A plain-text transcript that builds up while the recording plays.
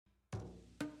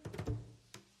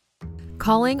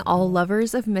Calling all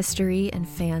lovers of mystery and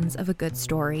fans of a good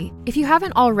story. If you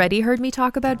haven't already heard me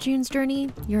talk about June's Journey,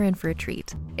 you're in for a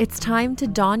treat. It's time to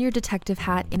don your detective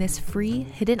hat in this free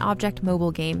hidden object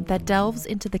mobile game that delves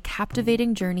into the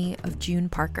captivating journey of June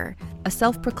Parker, a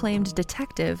self-proclaimed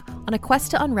detective on a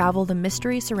quest to unravel the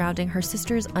mystery surrounding her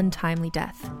sister's untimely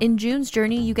death. In June's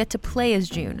Journey, you get to play as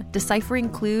June, deciphering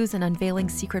clues and unveiling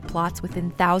secret plots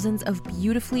within thousands of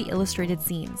beautifully illustrated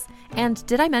scenes. And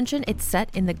did I mention it's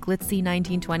set in the glitzy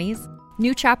 1920s?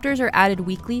 New chapters are added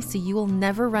weekly, so you will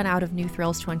never run out of new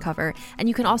thrills to uncover, and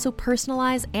you can also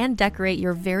personalize and decorate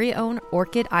your very own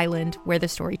Orchid Island where the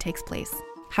story takes place.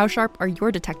 How sharp are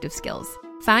your detective skills?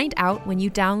 Find out when you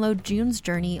download June's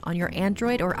Journey on your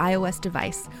Android or iOS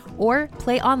device, or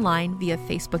play online via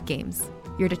Facebook Games.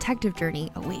 Your detective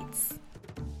journey awaits.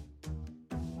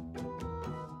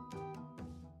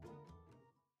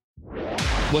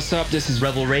 What's up? This is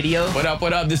Rebel Radio. What up?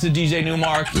 What up? This is DJ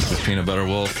Newmark. This is Peanut Butter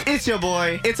Wolf. It's your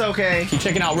boy. It's okay. Keep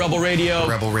checking out Rebel Radio.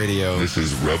 Rebel Radio. This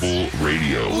is Rebel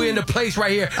Radio. We're in the place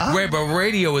right here. Rebel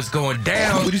Radio is going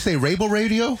down. Would you say Rebel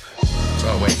Radio?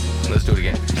 Oh, wait. Let's do it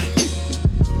again.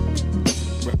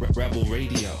 Rebel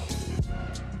Radio.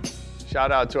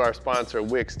 Shout out to our sponsor,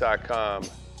 Wix.com.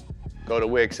 Go to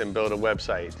Wix and build a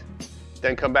website.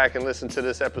 Then come back and listen to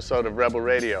this episode of Rebel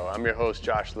Radio. I'm your host,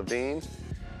 Josh Levine.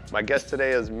 My guest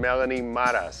today is Melanie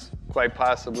Maras, quite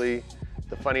possibly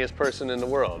the funniest person in the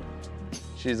world.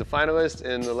 She's a finalist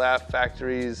in the Laugh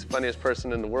Factory's Funniest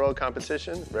Person in the World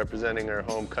competition, representing her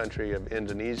home country of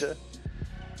Indonesia.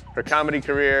 Her comedy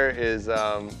career is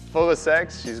full of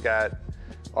sex. She's got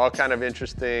all kind of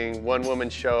interesting one-woman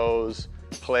shows,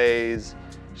 plays.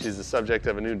 She's the subject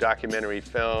of a new documentary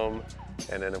film,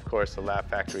 and then, of course, the Laugh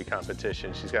Factory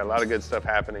competition. She's got a lot of good stuff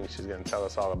happening. She's going to tell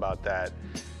us all about that,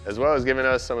 as well as giving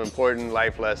us some important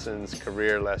life lessons,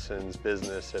 career lessons,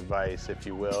 business advice, if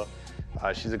you will.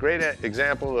 She's a great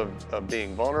example of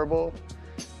being vulnerable,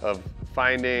 of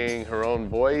finding her own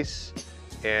voice,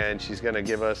 and she's going to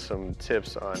give us some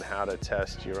tips on how to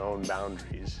test your own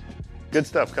boundaries. Good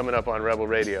stuff coming up on Rebel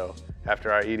Radio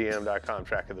after our EDM.com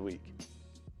track of the week.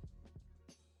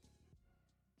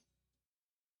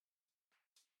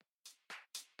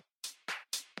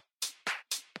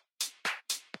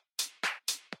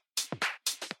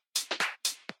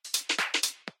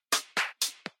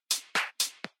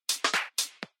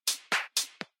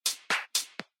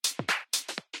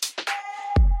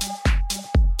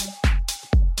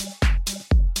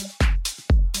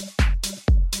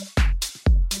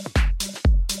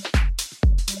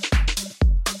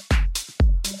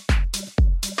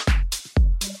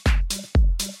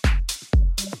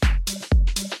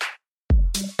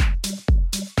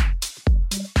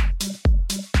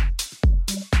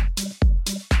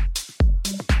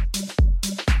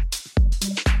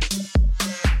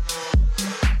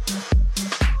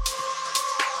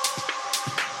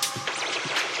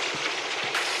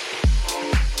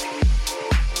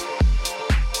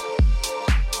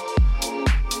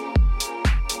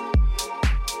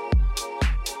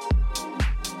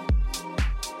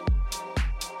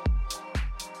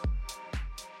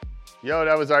 Yo,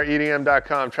 that was our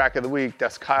EDM.com track of the week.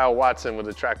 That's Kyle Watson with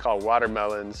a track called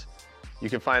Watermelons. You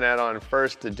can find that on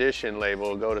First Edition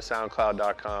label. Go to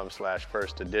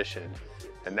soundcloud.com/First Edition.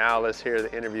 And now let's hear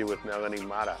the interview with Melanie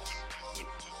Maras.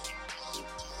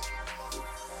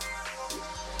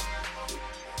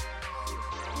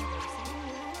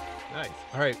 Nice.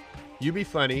 All right. You be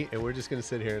funny, and we're just going to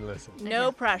sit here and listen.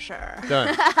 No pressure.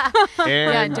 Done.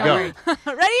 And don't go. worry.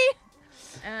 Ready?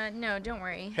 No, don't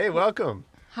worry. Hey, welcome.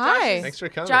 Hi. Thanks for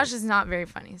coming. Josh is not very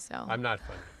funny, so. I'm not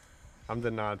funny. I'm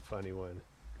the not funny one.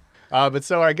 But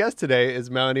so our guest today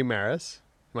is Melanie Maras.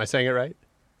 Am I saying it right?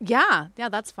 Yeah,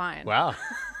 that's fine. Wow.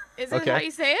 Is that how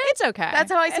you say it? It's okay.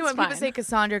 That's how I say It's when people fine. say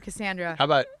Cassandra. How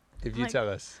about if you tell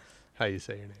us how you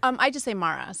say your name? I just say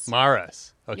Maras.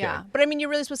 Maras. Okay. Yeah, but I mean, you're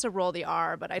really supposed to roll the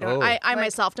R, but I don't. Oh. I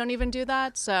myself don't even do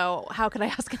that. So how could I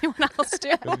ask anyone else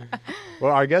to?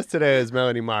 Well, our guest today is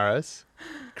Melanie Maras,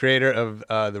 creator of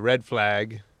the Red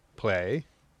Flag play,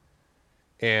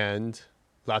 and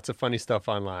lots of funny stuff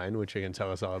online, which you can tell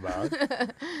us all about.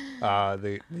 The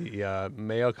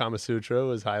male Kama Sutra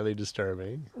was highly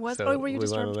disturbing. Were you disturbed by We that?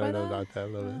 want to learn about that a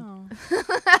little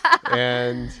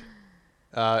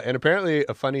bit. And apparently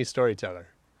a funny storyteller.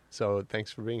 So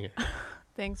thanks for being here.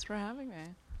 Thanks for having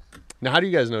me. Now, how do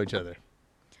you guys know each other?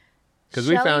 Because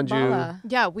we found you.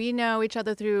 Yeah, we know each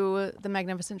other through the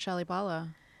magnificent Shelley Bala.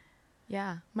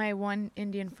 Yeah, my one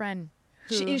Indian friend.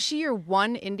 Is she your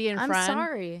one Indian I'm friend?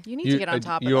 sorry. You need to get on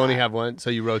top of that. You only have one, so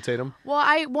you rotate them? Well,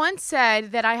 I once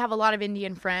said that I have a lot of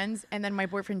Indian friends, and then my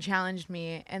boyfriend challenged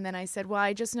me, and then I said, well,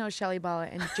 I just know Shelly Bala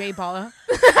and Jay Bala.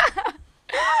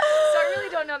 So I really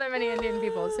don't know that many Indian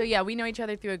people. So yeah, we know each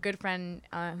other through a good friend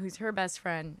who's her best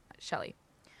friend, Shelly.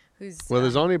 Well,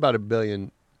 there's only about 1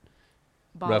 billion,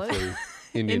 Bala? roughly,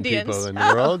 Indian Indians. people in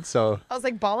the world, so I was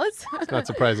like, Balas? it's not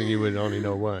surprising you would only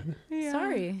know one.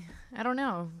 Sorry. I don't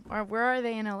know. Or where are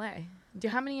they in LA?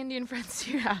 How many Indian friends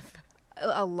do you have?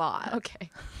 A lot. Okay.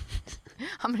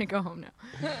 I'm going to go home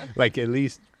now. Like at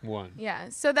least one. Yeah.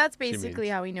 So that's basically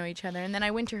means. how we know each other. And then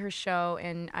I went to her show,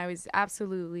 and I was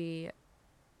absolutely...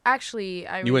 Actually,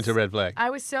 You went to Red Flag. I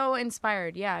was so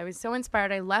inspired. Yeah, I was so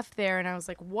inspired. I left there, and I was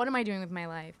like, what am I doing with my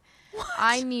life?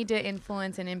 I need to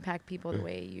influence and impact people the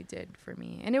way you did for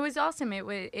me. And it was awesome.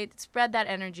 It spread that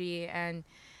energy, and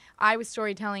I was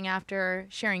storytelling after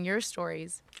sharing your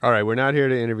stories. All right, we're not here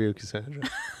to interview Cassandra.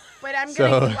 But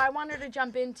I want her to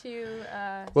jump into...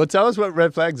 Well, tell us what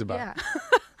Red Flag's about. yeah.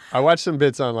 I watched some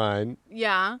bits online,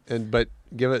 Yeah. but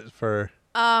give it for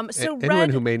So anyone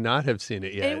who may not have seen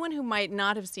it yet. Anyone who might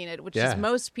not have seen it, which Yeah. is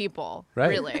most people, Right.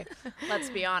 really. Let's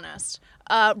be honest.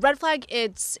 Red Flag,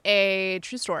 it's a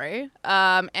true story,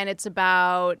 and it's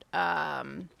about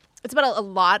a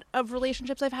lot of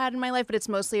relationships I've had in my life, but it's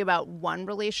mostly about one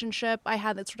relationship I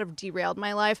had that sort of derailed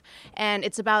my life, and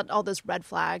it's about all those red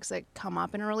flags that come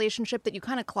up in a relationship that you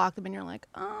kind of clock them and you're like,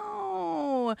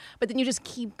 oh, but then you just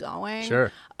keep going.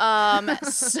 Sure.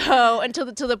 So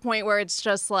until to the point where it's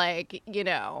just like, you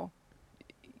know,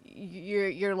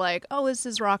 you're like, oh, this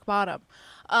is rock bottom.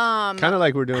 Kind of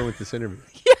like we're doing with this interview.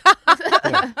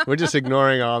 Yeah. We're just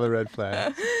ignoring all the red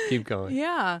flags. Keep going.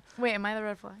 Yeah. Wait, am I the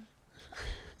red flag?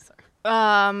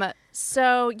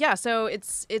 So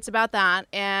it's about that,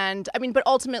 and I mean, but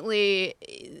ultimately,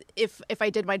 if I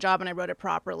did my job and I wrote it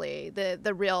properly,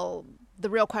 the real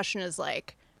question is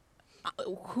like,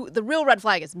 the real red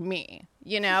flag is me.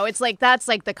 You know, it's like that's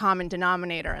like the common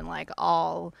denominator in like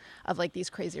all of like these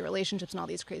crazy relationships and all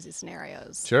these crazy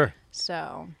scenarios. Sure.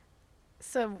 So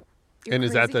you're And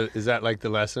crazy? is that like the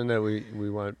lesson that we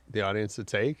want the audience to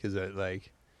take? Is that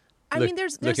like I mean,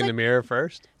 there's look in like, the mirror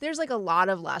first? There's like a lot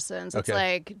of lessons. It's Okay.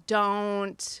 like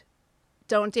don't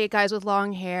date guys with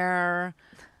long hair.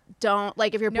 Don't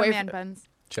like if your No boyfriend. man buns.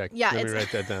 Check. Yeah, Let me it's-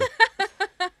 write that down.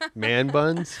 Man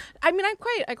buns? I mean, I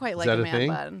quite like that a a man thing?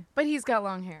 bun. But he's got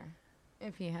long hair.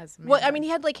 If he has man Well, I buns. mean, he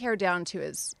had like hair down to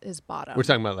his bottom. We're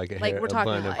talking about like a Like, hair, we're a talking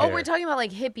bun of like- hair. Oh, we're talking about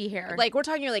like hippie hair. Like we're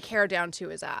talking like hair down to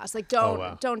his ass. Like Oh,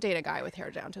 wow. don't date a guy with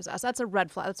hair down to his ass. That's a red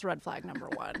flag. That's red flag number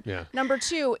one. Yeah. Number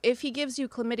two, if he gives you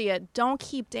chlamydia, don't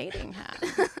keep dating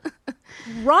him.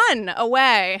 Run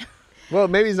away. Well,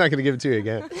 maybe he's not going to give it to you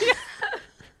again.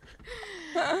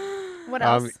 what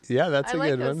else? Yeah, that's I a like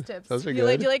good those one. tips. Those are Do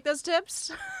good. you like those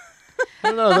tips? I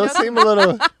don't know. Those seem a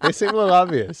little. They seem a little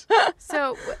obvious.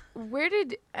 So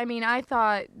I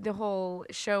thought the whole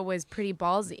show was pretty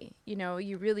ballsy. You know,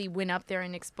 you really went up there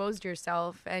and exposed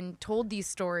yourself and told these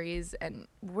stories. And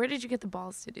where did you get the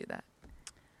balls to do that?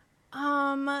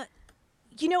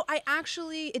 You know,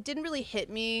 it didn't really hit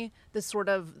me the sort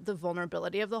of the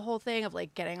vulnerability of the whole thing of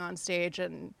like getting on stage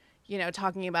and, you know,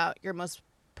 talking about your most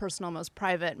personal, most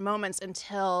private moments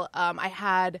until I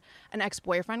had an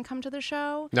ex-boyfriend come to the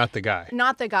show. Not the guy.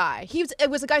 Not the guy. It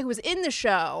was a guy who was in the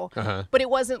show, but it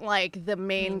wasn't like the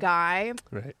main guy.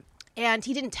 Right. And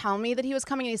he didn't tell me that he was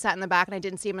coming, and he sat in the back, and I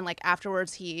didn't see him. And like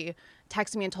afterwards, he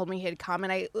texted me and told me he had come,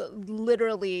 and I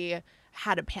literally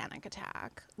had a panic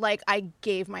attack. Like I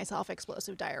gave myself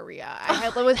explosive diarrhea.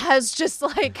 Has just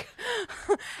like,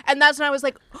 and that's when I was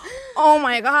like, oh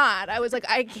my God. I was like,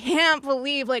 I can't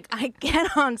believe like I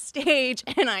get on stage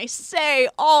and I say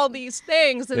all these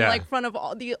things in like front of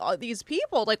all these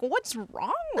people. Like what's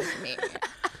wrong with me?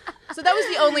 So that was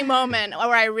the only moment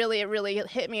where it really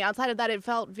hit me. Outside of that, it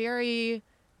felt very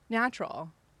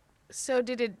natural. So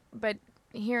but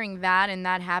hearing that and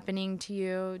that happening to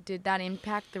you, did that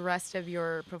impact the rest of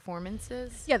your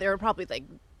performances? Yeah, they were probably like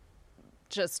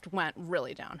just went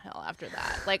really downhill after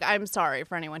that. Like I'm sorry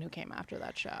for anyone who came after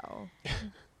that show.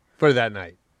 For that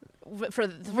night. For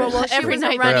It every was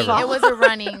night. a running. Forever. It was a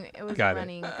running. It was Got a it.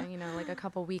 running. You know, like a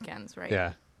couple weekends, right?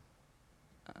 Yeah.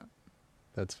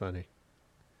 That's funny.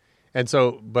 And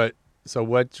so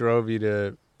what drove you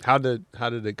to? How did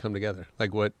it come together?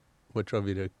 Like what drove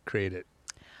you to create it?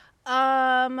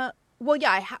 Well,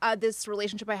 yeah, this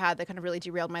relationship I had that kind of really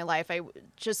derailed my life.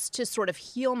 Just to sort of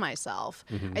heal myself,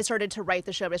 I started to write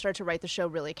the show. But I started to write the show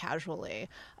really casually,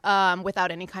 without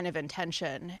any kind of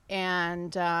intention.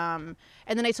 And then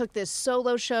I took this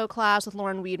solo show class with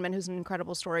Lauren Weedman, who's an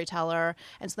incredible storyteller.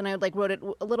 And so then I wrote it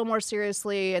a little more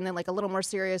seriously, and then a little more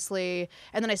seriously,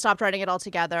 and then I stopped writing it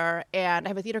altogether. And I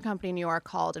have a theater company in New York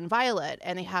called Inviolate,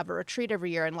 and they have a retreat every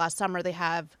year. And last summer they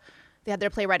had their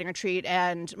playwriting retreat,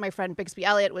 and my friend Bixby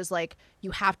Elliott was like,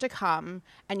 you have to come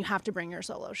and you have to bring your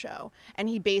solo show. And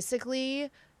he basically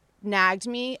nagged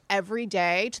me every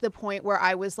day to the point where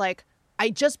I was like, I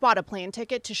just bought a plane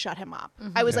ticket to shut him up.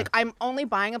 I was like, I'm only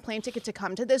buying a plane ticket to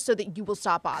come to this so that you will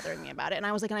stop bothering me about it. And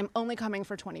I was like, and I'm only coming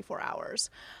for 24 hours.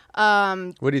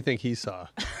 What do you think he saw?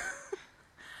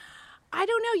 I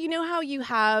don't know. You know how you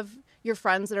have your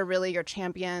friends that are really your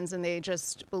champions and they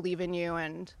just believe in you,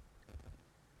 and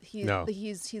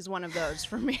he's one of those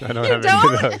for me. I don't have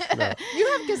any of those. No. You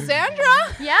have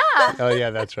Cassandra? Yeah. Oh, yeah,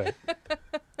 that's right.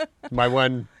 My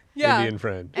one Indian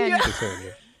friend. And-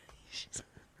 Cassandra.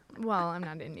 Well, I'm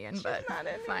not Indian, but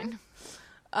fine.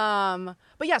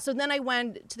 But yeah, so then I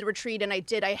went to the retreat and I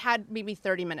had maybe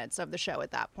 30 minutes of the show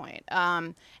at that point.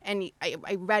 And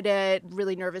I read it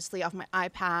really nervously off my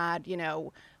iPad,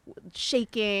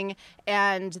 shaking,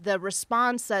 and the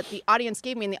response that the audience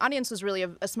gave me, and the audience was really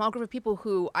a small group of people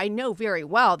who I know very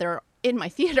well. They're in my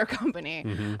theater company.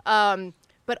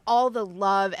 But all the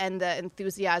love and the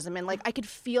enthusiasm, and I could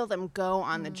feel them go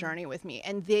on the journey with me.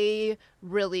 And they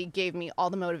really gave me all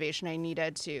the motivation I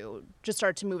needed to just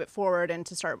start to move it forward and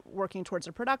to start working towards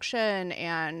a production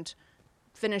and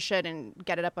finish it and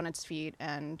get it up on its feet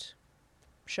and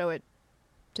show it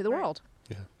to the world.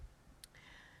 Yeah.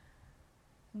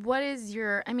 What is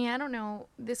your, I don't know,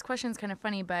 this question's kind of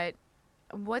funny, but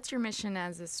what's your mission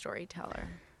as a storyteller?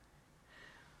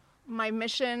 My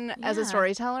mission as a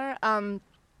storyteller, my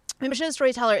mission as a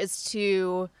storyteller is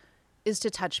to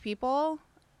touch people,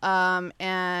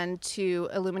 and to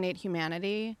illuminate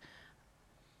humanity,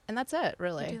 and that's it,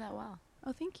 really. You do that well.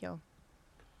 Oh, thank you.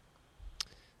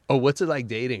 Oh, what's it like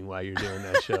dating while you're doing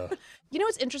that show?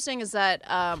 What's interesting is that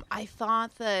I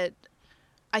thought that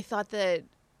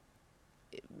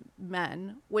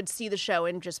men would see the show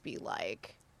and just be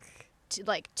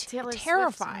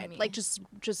terrified, they'd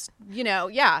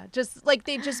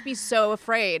just be so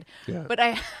afraid. Yeah. But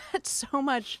I had so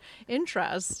much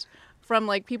interest from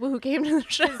people who came to the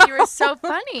show. Because you were so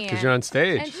funny. Because you're on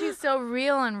stage. And she's so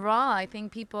real and raw. I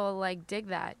think people dig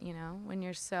that, when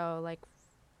you're so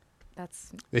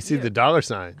that's. They see the dollar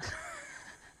signs.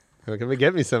 Come and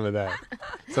get me some of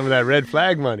that red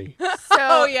flag money.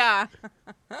 Oh yeah.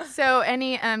 So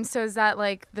so is that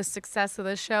the success of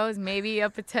the show is maybe a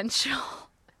potential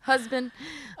husband?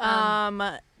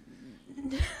 I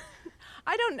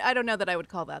don't know that I would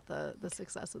call that the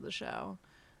success of the show.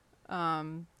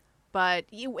 But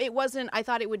it wasn't. I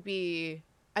thought it would be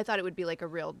a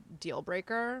real deal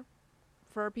breaker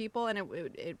for people, and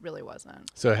it really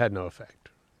wasn't. So it had no effect.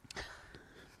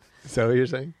 Is that what you're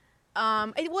saying?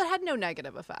 It had no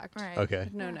negative effect. Right. Okay.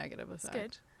 No negative effect.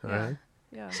 Good. All Yeah. right.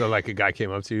 Yeah. So a guy came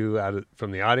up to you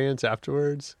from the audience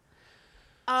afterwards.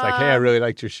 It's hey, I really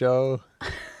liked your show.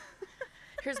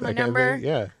 Here's my That kind of number. thing?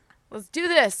 Yeah. Let's do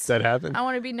this. Does that happen? I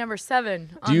want to be number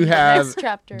 7 on Do you the have next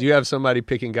chapter. Do you have somebody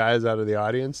picking guys out of the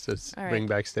audience to All right. bring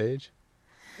backstage?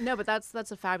 No, but that's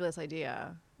a fabulous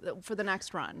idea for the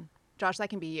next run, Josh. That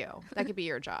can be you. That could be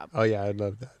your job. Oh yeah, I'd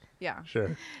love that. Yeah.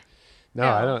 Sure. No,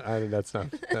 I don't. That's not.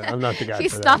 I'm not the guy.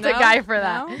 He's for not that. the guy for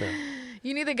that. No? No.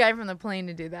 You need the guy from the plane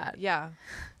to do that. Yeah.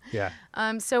 Yeah.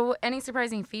 So any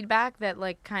surprising feedback that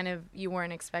kind of you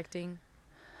weren't expecting?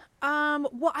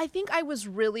 Well, I think I was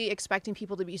really expecting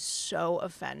people to be so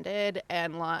offended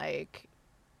and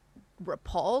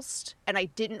repulsed, and I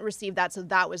didn't receive that, so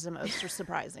that was the most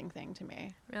surprising thing to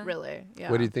me. Really?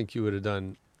 Yeah. What do you think you would have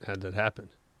done had that happened?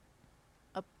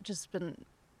 Just been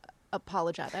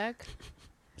apologetic.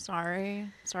 Sorry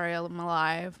I'm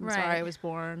alive. I'm Right. sorry I was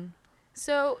born.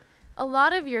 So a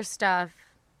lot of your stuff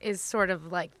is sort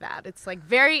of like that. It's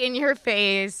very in your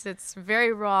face. It's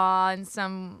very raw in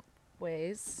some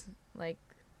ways,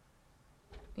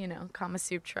 Kama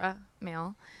Sutra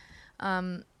male.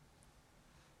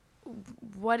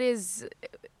 What's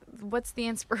the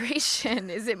inspiration?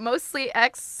 Is it mostly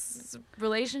ex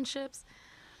relationships?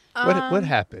 What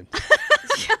happened?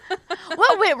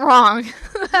 What went wrong?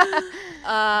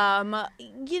 I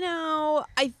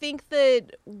think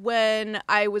that when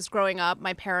I was growing up,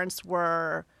 my parents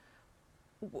were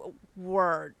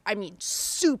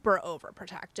super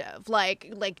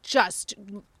overprotective. Just,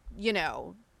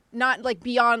 not like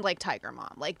beyond like Tiger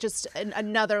Mom, like just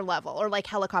another level, or like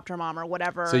Helicopter Mom or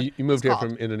whatever. So you moved here it's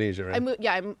called. from Indonesia, right?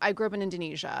 I grew up in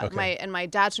Indonesia. Okay. My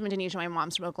dad's from Indonesia, my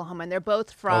mom's from Oklahoma, and they're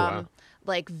both from wow.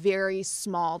 like very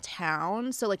small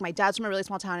towns. So like my dad's from a really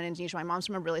small town in Indonesia, my mom's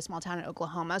from a really small town in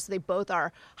Oklahoma. So they both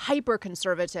are hyper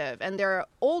conservative, and they're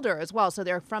older as well. So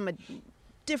they're from a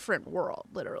different world,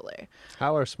 literally.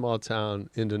 How are small town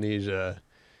Indonesia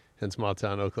and small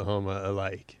town Oklahoma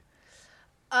alike?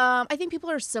 I think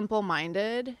people are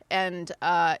simple-minded, and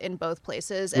in both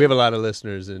places. We have a lot of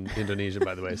listeners in Indonesia,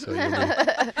 by the way, so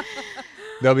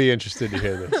they'll be interested to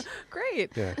hear this.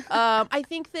 Great. Yeah. I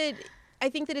think that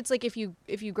it's like if you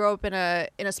grow up in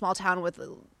a small town with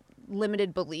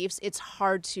limited beliefs, it's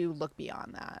hard to look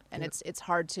beyond that, and it's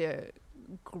hard to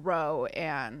grow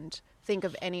and think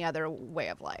of any other way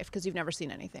of life because you've never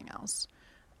seen anything else.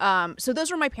 So those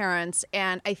were my parents,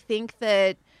 and I think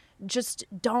that just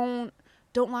don't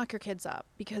lock your kids up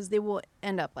because they will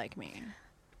end up like me.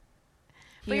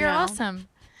 But you're awesome.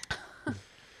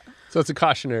 So it's a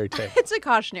cautionary tale. It's a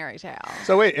cautionary tale.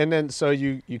 So wait, and then so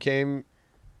you came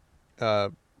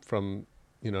from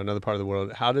another part of the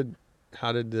world. How'd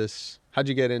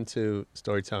you get into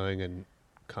storytelling and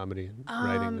comedy and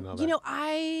writing and all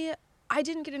that? I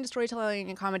didn't get into storytelling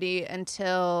and comedy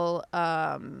until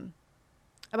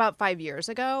about 5 years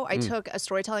ago. I took a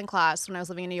storytelling class when I was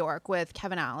living in New York with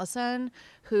Kevin Allison,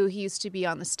 who he used to be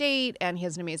on The State, and he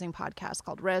has an amazing podcast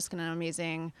called Risk and an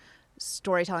amazing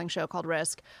storytelling show called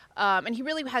Risk. And he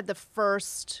really had the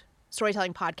first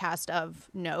storytelling podcast of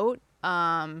note.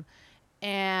 And,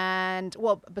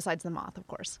 well, besides The Moth, of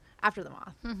course, after The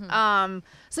Moth. Mm-hmm.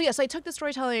 So I took the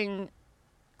storytelling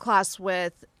class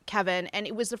with Kevin, and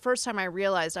it was the first time I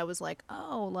realized I was like,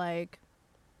 oh, like,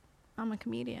 I'm a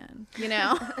comedian, like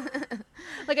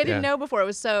I didn't know before. It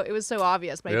was so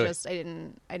obvious, but really?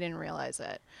 I didn't realize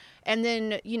it. And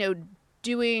then,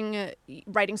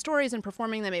 writing stories and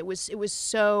performing them, it was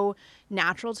so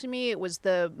natural to me. It was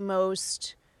the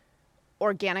most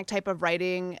organic type of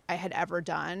writing I had ever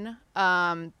done.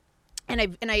 And I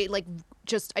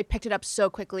picked it up so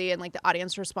quickly, and like the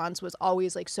audience response was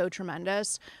always like so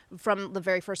tremendous. From the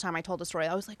very first time I told a story,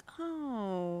 I was like,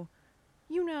 oh,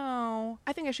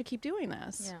 I think I should keep doing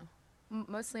this. Yeah.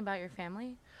 Mostly about your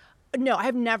family? No,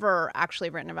 I've never actually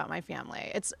written about my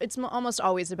family. It's almost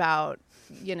always about,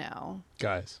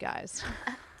 guys.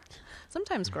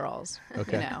 Sometimes girls,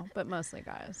 okay. But mostly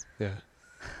guys. Yeah.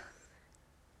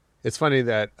 It's funny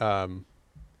that, I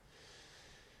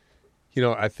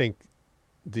think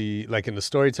in the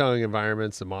storytelling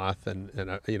environments, the Moth,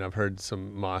 and I've heard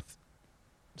some Moth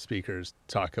speakers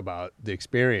talk about the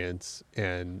experience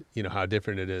and, how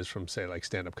different it is from, say, like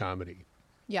stand-up comedy.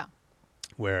 Yeah.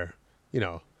 Where,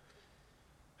 I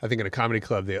think in a comedy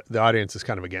club, the audience is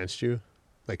kind of against you,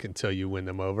 like until you win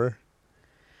them over.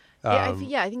 I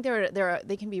think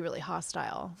they can be really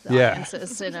hostile. The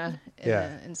audiences in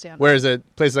stand-up. Whereas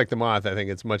at places like the Moth, I think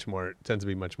it's tends to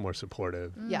be much more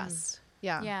supportive. Yes.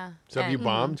 Yeah. Yeah. So have you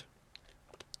bombed?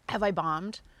 Have I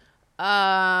bombed?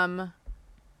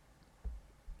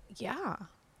 Yeah.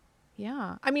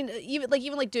 Yeah. I mean,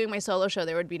 even doing my solo show,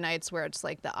 there would be nights where it's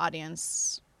like the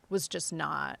audience was just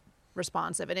not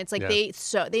responsive, and it's like they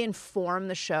inform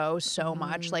the show so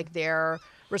much, like their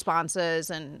responses,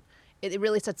 and it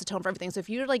really sets the tone for everything. So if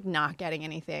you're like not getting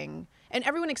anything, and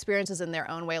everyone experiences in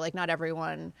their own way, like not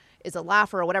everyone is a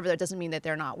laugher or whatever, that doesn't mean that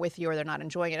they're not with you or they're not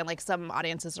enjoying it. And like some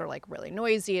audiences are like really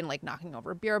noisy and like knocking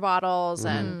over beer bottles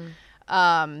and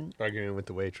arguing with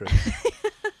the waitress.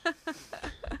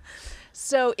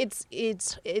 So it's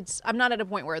I'm not at a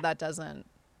point where that doesn't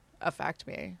affect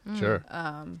me. Sure.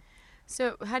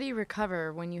 So how do you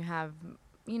recover when you have,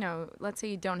 let's say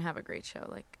you don't have a great show?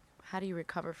 Like, how do you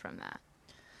recover from that?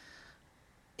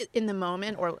 In the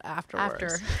moment or afterwards?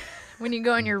 After. When you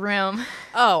go in your room.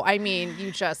 Oh, I mean,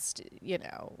 you just,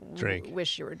 drink.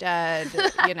 Wish you were dead,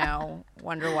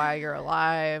 wonder why you're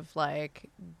alive, like,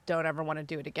 don't ever want to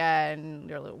do it again.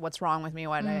 You're like, what's wrong with me?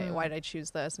 Why did I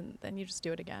choose this? And then you just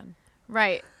do it again.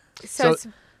 Right.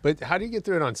 But how do you get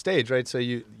through it on stage, right? So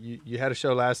you had a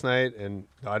show last night and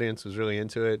the audience was really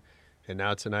into it, and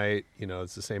now tonight,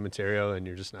 it's the same material and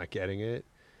you're just not getting it.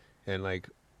 And like,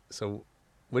 so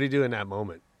what do you do in that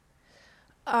moment?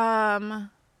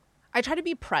 I try to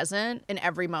be present in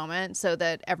every moment so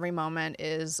that every moment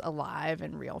is alive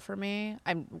and real for me.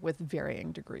 I'm with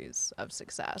varying degrees of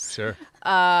success. Sure.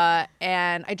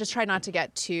 And I just try not to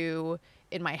get too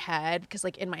in my head, because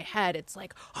like in my head it's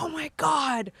like, oh my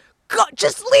God,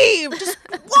 just leave, just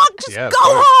walk, just go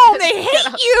home. They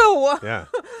hate you. Yeah.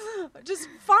 just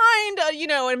find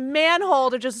a manhole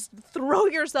to just throw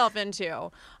yourself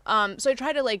into. So I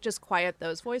try to like just quiet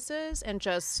those voices and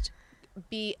just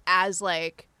be as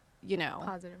like,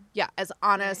 Positive. Yeah, as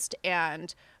honest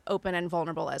and open and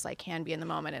vulnerable as I can be in the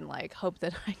moment, and like hope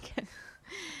that I can.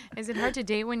 Is it hard to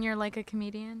date when you're like a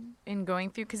comedian and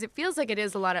going through? Because it feels like it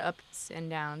is a lot of ups and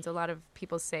downs. A lot of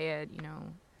people say it,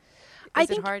 I Is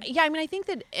think, it hard? yeah, I mean, I think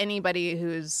that anybody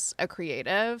who's a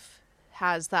creative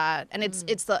has that, and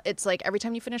it's like every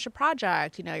time you finish a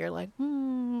project, you're like,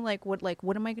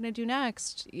 what am I gonna do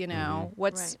next?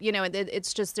 What's Right.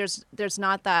 it's just there's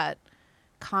not that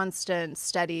constant,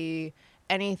 steady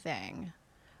anything,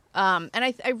 and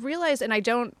I realize, and I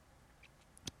don't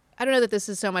know that this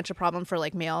is so much a problem for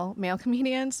like male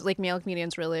comedians. Like male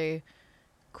comedians really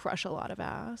crush a lot of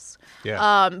ass.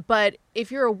 Yeah. But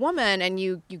if you're a woman and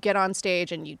you get on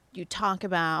stage and you talk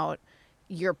about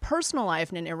your personal life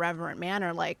in an irreverent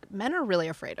manner, like men are really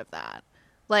afraid of that.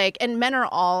 Like, and men are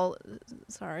all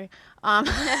sorry. Men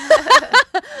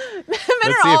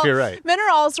Let's see if you're right. Men are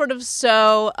all sort of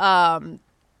so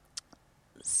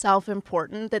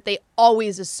self-important that they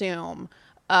always assume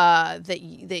that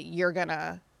you're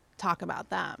gonna talk about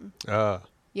them. I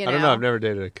don't know. I've never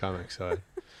dated a comic, so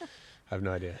I have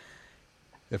no idea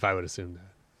if I would assume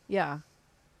that. Yeah.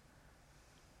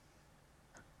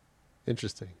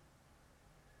 Interesting.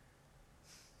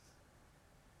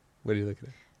 What are you looking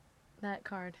at? That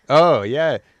card. Oh,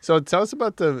 yeah. So tell us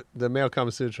about the male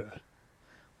Kama Sutra.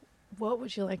 What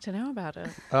would you like to know about it?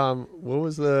 What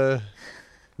was the...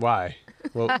 Why?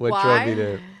 What Why? drove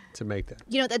you to make that?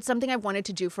 That's something I've wanted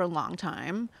to do for a long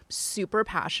time. Super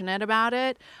passionate about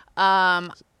it.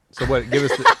 So what? Give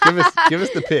us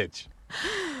the pitch.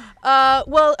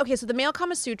 Well, okay, so the Male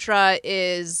Kama Sutra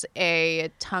is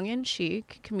a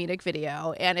tongue-in-cheek comedic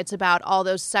video, and it's about all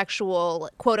those sexual,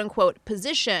 quote-unquote,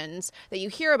 positions that you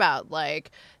hear about, like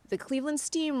the Cleveland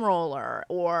Steamroller,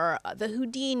 or the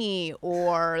Houdini,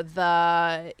 or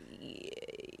the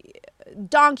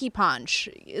Donkey Punch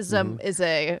is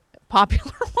a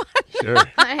popular one. Sure.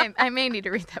 I may need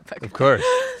to read that book. Of course.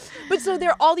 But so there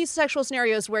are all these sexual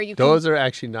scenarios where you Those are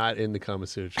actually not in the Kama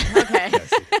Sutra. Okay.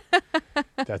 Yes.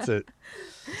 It's a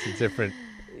different...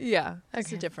 Yeah,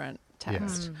 it's a different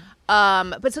text.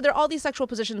 Yes. But so there are all these sexual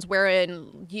positions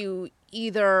wherein you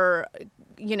either,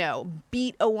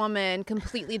 beat a woman,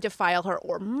 completely defile her,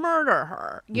 or murder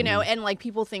her, and like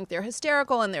people think they're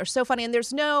hysterical and they're so funny, and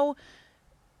there's no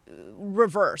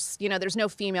reverse, there's no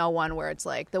female one where it's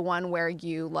like the one where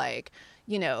you like,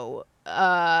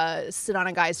 sit on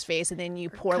a guy's face and then you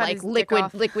pour cut like his dick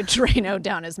off. liquid Drano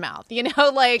down his mouth,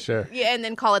 like, Sure. yeah, and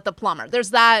then call it the plumber. There's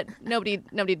that. Nobody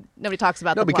talks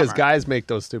about No, the because plumber. guys make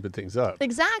those stupid things up.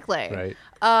 Exactly.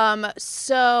 Right.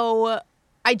 So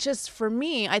for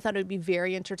me, I thought it would be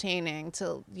very entertaining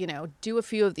to, do a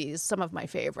few of these, some of my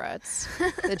favorites,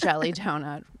 the jelly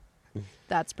donut.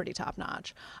 That's pretty top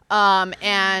notch.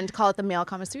 And call it the Male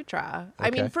Kama Sutra. Okay.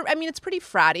 I mean, it's pretty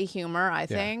fratty humor, I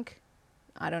think.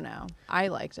 I don't know. I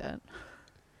liked it.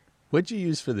 What'd you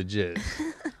use for the jizz?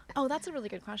 Oh, that's a really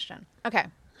good question. Okay.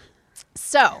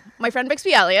 So, my friend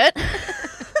Bixby Elliott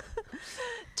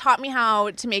taught me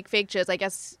how to make fake jizz. I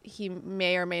guess he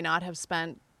may or may not have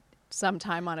spent some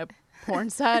time on a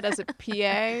porn set as a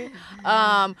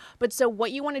PA. But so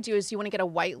what you want to do is you want to get a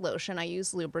white lotion. I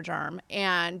use Lubriderm.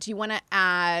 And you want to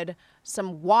add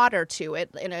some water to it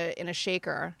in a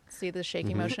shaker. See the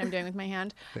shaking motion I'm doing with my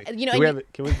hand? Can we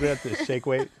grab the shake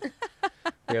weight?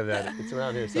 We have that. It's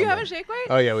around here somewhere. Do you have a shake weight?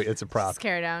 Oh, yeah. It's a prop. Just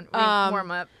carry down. Warm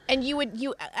up. And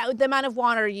the amount of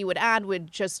water you would add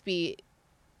would just be,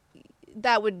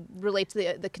 that would relate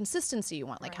to the consistency you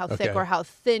want, like how thick Okay. or how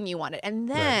thin you want it. And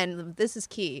then, this is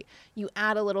key, you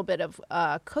add a little bit of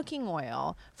cooking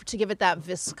oil to give it that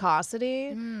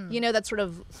viscosity, that sort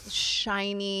of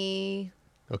shiny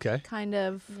Okay. kind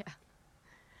of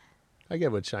I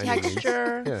get what shiny means.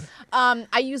 texture. Yeah.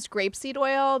 I used grapeseed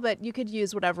oil, but you could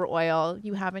use whatever oil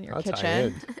you have in your That's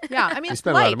kitchen. high-end. Yeah, I mean, You it's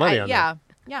spend a lot of light. money on that.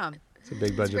 Yeah. It's a big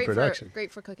It's budget great production.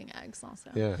 great for cooking eggs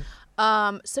also. Yeah.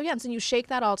 So you shake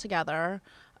that all together,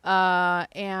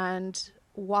 and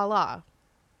voila,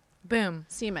 Boom.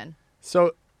 semen.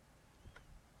 So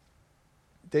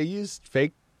they use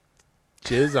fake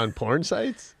jizz on porn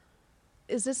sites?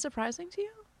 Is this surprising to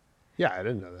you? Yeah, I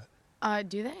didn't know that.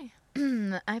 Do they?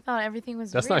 I thought everything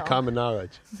was That's real. not common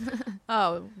knowledge.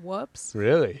 Oh, whoops.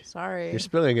 Really? Sorry. You're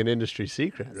spilling an industry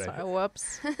secret, right? Sorry,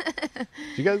 whoops. Did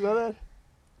you guys know that?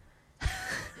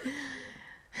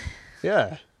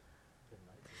 Yeah.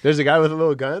 There's a guy with a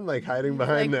little gun, like hiding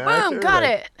behind the actor. Boom, got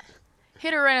like- it.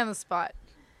 Hit her right on the spot.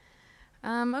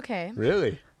 Okay.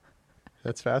 Really?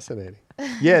 That's fascinating.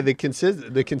 Yeah, the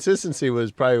consistency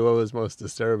was probably what was most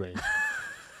disturbing.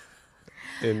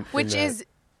 Which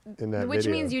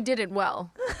video. means you did it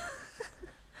well.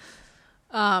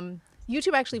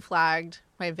 YouTube actually flagged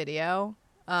my video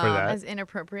For that? As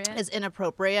inappropriate.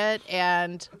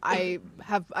 and I've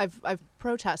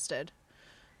protested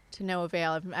to no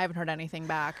avail. I haven't heard anything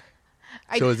back.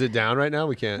 So is it down right now?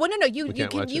 We can't. Well, no, watch you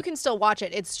it? can still watch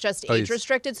it. It's just Oh, age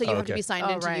restricted, so you have to okay. be signed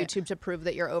Oh, into right. YouTube to prove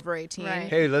that you're over 18. Right.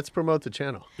 Hey, let's promote the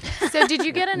channel. So did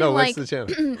you get any No, like? what's the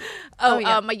channel?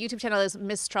 My YouTube channel is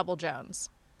Miss Trouble Jones.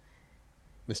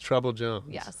 Miss Trouble Jones.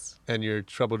 Yes. And you're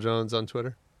Trouble Jones on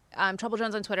Twitter? Trouble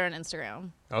Jones on Twitter and Instagram.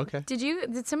 Okay.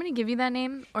 Did somebody give you that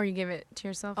name, or you gave it to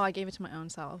yourself? Oh, I gave it to my own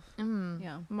self.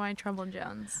 Yeah. Why Trouble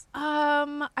Jones?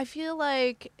 I feel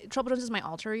like Trouble Jones is my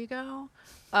alter ego.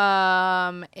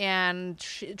 And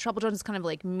Trouble Jones is kind of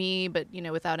like me, but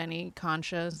without any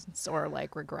conscience or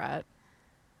like regret.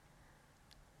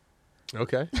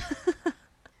 Okay.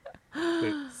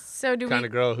 So do Kind we?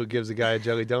 of girl who gives a guy a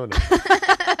jelly donut.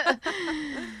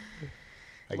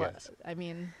 I guess. I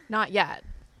mean, not yet,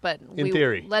 but In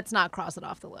theory. let's not cross it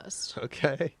off the list.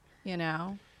 Okay.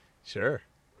 Sure.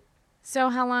 So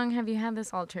how long have you had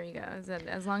this alter ego? Is it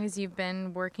as long as you've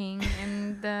been working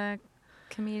in the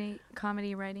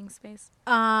comedy writing space?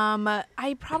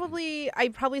 I probably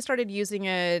started using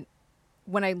it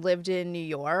when I lived in New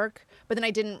York, but then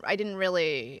I didn't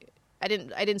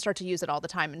start to use it all the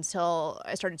time until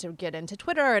I started to get into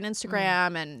Twitter and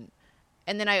Instagram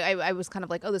and then I was kind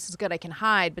of like, oh, this is good, I can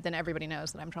hide, but then everybody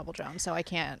knows that I'm Trouble Jones, so I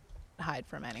can't hide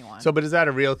from anyone. So, but is that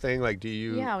a real thing? Like, do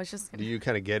you? Yeah, I was just. Do you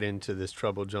kind of get into this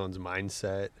Trouble Jones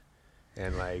mindset,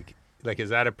 and like is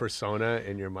that a persona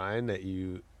in your mind that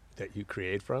you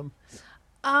create from?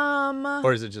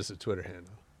 Or is it just a Twitter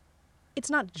handle? It's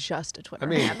not just a Twitter I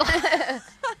mean, handle.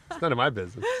 it's none of my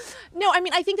business. No, I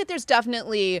mean, I think that there's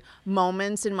definitely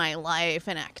moments in my life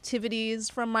and activities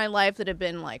from my life that have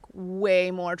been like way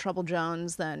more Trouble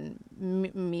Jones than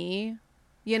me,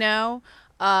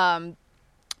 I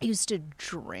used to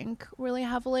drink really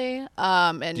heavily.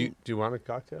 And Do you want a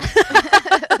cocktail?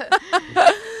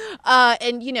 I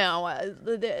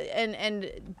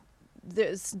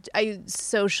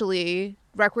socially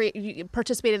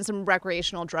participate in some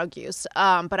recreational drug use,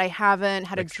 but I haven't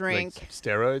had a drink. Like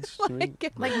steroids? You mean?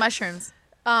 Like mushrooms.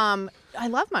 I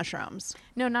love mushrooms.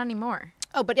 No, not anymore.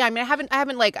 Oh, but yeah, I mean,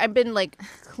 I've been like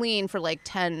clean for like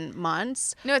 10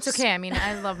 months. No, it's okay. I mean,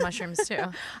 I love mushrooms too.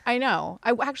 I know.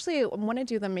 I actually want to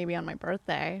do them maybe on my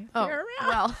birthday. Oh, You're around.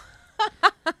 well.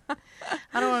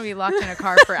 I don't want to be locked in a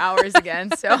car for hours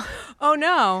again, so. Oh,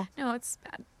 no. No, it's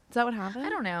bad. Is that what happened? I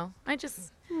don't know. I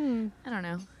don't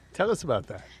know. Tell us about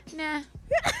that. Nah.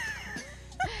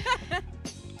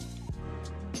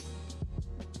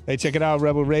 Hey, check it out.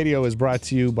 Rebel Radio is brought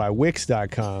to you by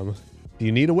Wix.com. Do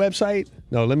you need a website?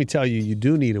 No, let me tell you, you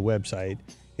do need a website,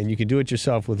 and you can do it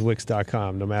yourself with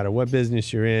Wix.com. No matter what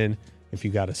business you're in, if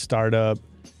you got a startup,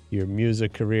 your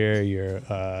music career, your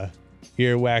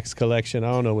earwax collection,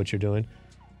 I don't know what you're doing.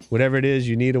 Whatever it is,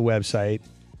 you need a website.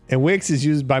 And Wix is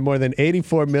used by more than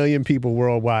 84 million people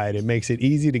worldwide. It makes it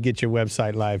easy to get your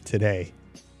website live today.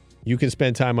 You can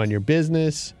spend time on your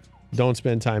business. Don't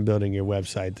spend time building your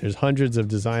website. There's hundreds of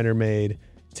designer-made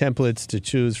templates to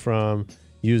choose from.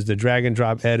 Use the drag and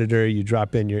drop editor. You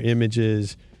drop in your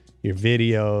images, your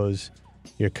videos,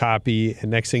 your copy,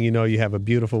 and next thing you know, you have a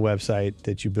beautiful website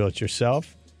that you built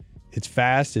yourself. It's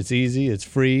fast, it's easy, it's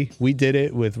free. We did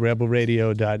it with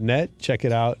rebelradio.net. Check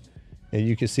it out, and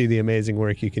you can see the amazing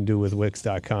work you can do with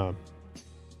Wix.com.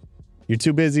 You're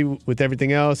too busy with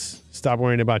everything else? Stop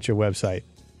worrying about your website.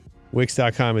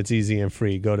 Wix.com, it's easy and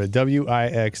free. Go to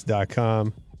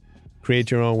Wix.com, create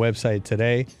your own website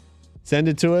today. Send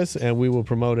it to us, and we will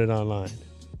promote it online.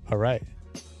 All right.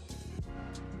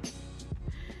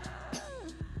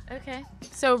 Okay.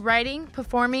 So writing,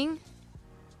 performing,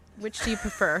 which do you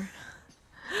prefer?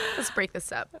 Let's break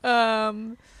this up.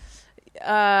 Okay,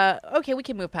 we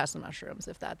can move past the mushrooms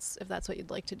if that's what you'd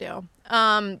like to do.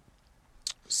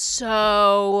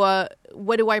 So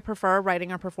what do I prefer,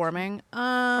 writing or performing?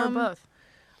 Or both.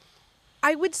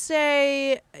 I would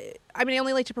say, I mean, I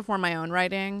only like to perform my own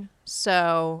writing,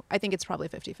 so I think it's probably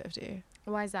 50-50.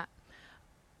 Why is that?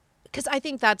 Because I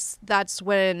think that's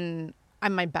when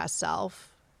I'm my best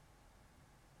self.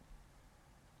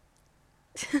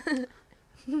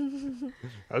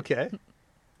 Okay.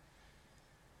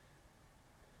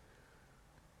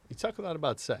 You talk a lot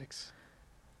about sex.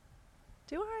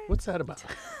 Do I? What's that about?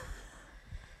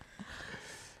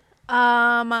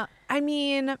 I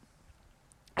mean,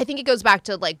 I think it goes back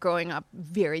to like growing up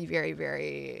very, very,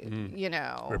 very,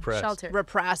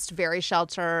 repressed, very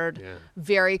sheltered,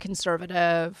 very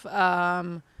conservative.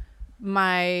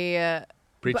 My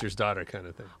preacher's daughter kind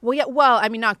of thing. Well, yeah. Well, I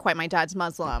mean, not quite. My dad's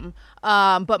Muslim,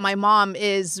 but my mom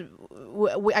is.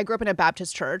 I grew up in a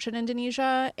Baptist church in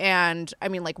Indonesia, and I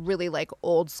mean, like really like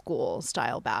old school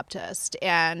style Baptist.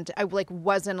 And I like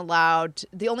wasn't allowed.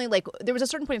 There was a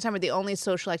certain point in time where the only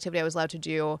social activity I was allowed to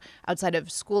do outside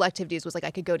of school activities was like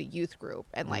I could go to youth group,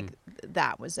 and like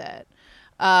that was it.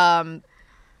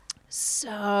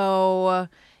 So,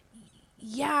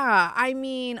 yeah. I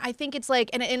mean, I think it's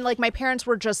like, and like my parents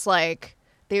were just like.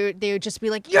 They would just be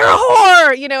like, "You're a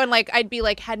whore," and like I'd be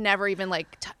like, had never even like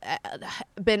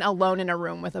been alone in a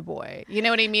room with a boy. You know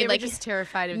what I mean? They like were just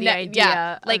terrified of the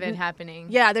idea of it happening.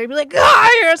 Yeah, they'd be like, "Ah,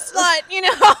 you're a slut,"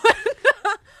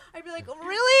 I'd be like,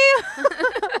 "Really?"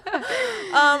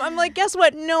 I'm like, "Guess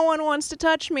what? No one wants to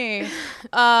touch me."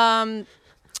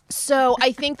 So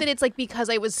I think that it's like because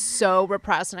I was so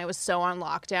repressed and I was so on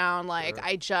lockdown, like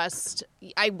I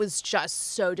was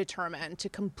just so determined to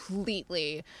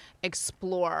completely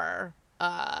explore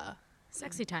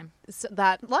sexy time,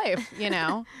 that life,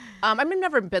 I've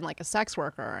never been like a sex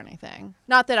worker or anything.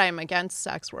 Not that I'm against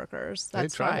sex workers.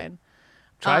 That's fine.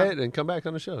 Try it and come back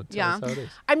on the show. Tell us how it is.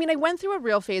 I mean, I went through a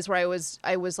real phase where I was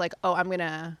like, oh, I'm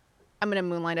gonna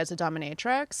moonlight as a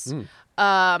dominatrix.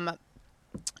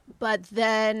 But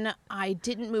then I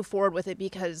didn't move forward with it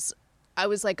because I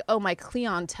was like, oh, my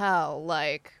clientele,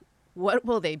 like, what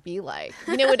will they be like?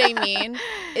 You know what I mean?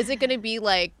 Is it going to be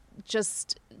like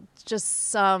just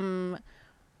some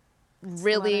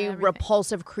really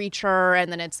repulsive creature,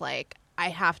 and then it's like I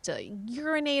have to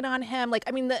urinate on him? Like,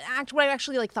 I mean, what I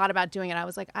actually like thought about doing it, I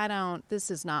was like,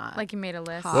 this is not like you made a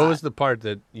list. Hot. What was the part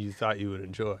that you thought you would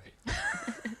enjoy?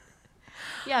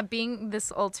 Yeah, being this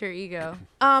alter ego.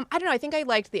 I don't know. I think I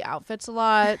liked the outfits a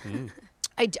lot.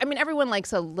 I mean, everyone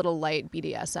likes a little light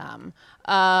BDSM.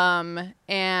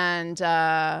 And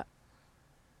I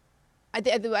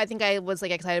think I was like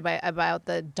excited about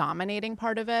the dominating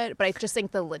part of it, but I just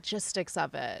think the logistics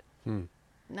of it.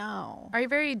 No. Are you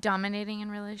very dominating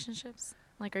in relationships?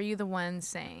 Like, are you the one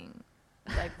saying,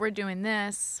 like, we're doing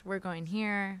this, we're going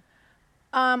here?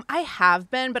 I have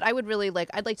been, but I would really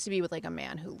I'd like to be with like a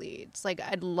man who leads. Like,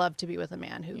 I'd love to be with a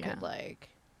man who could like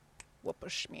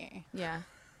whoopish me. Yeah.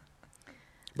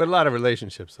 But a lot of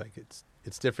relationships, like it's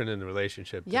different in the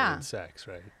relationship than in sex,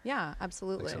 right? Yeah,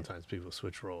 absolutely. Like sometimes people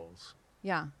switch roles.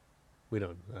 Yeah. I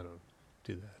don't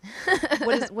do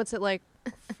that. What's it like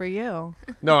for you?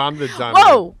 No, I'm the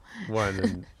dominant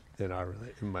one in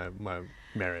my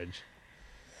marriage.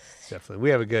 Definitely. We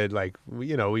have a good,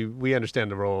 we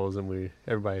understand the roles, and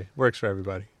everybody works for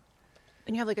everybody.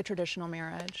 And you have like a traditional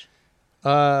marriage?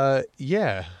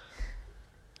 Yeah.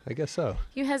 I guess so.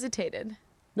 You hesitated.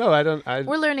 No, I don't.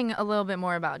 We're learning a little bit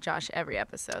more about Josh every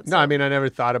episode. No, I mean, I never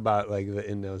thought about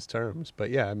in those terms, but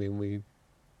yeah, I mean,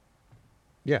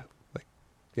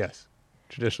 yes,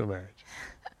 traditional marriage.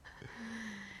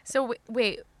 So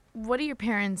wait, what do your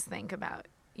parents think about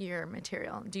your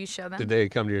material? Do you show them? Did they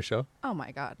come to your show? Oh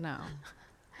my God, no.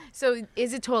 So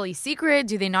is it totally secret?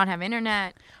 Do they not have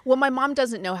internet? Well, my mom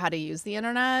doesn't know how to use the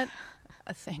internet.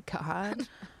 Thank God.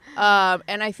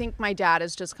 And I think my dad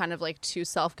is just kind of like too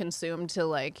self-consumed to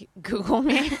like Google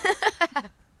me.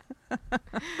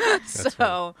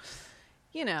 So,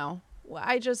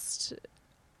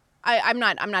 I'm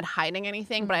not hiding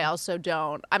anything, but I also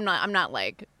I'm not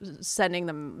like sending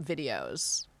them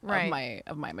videos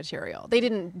of my material. They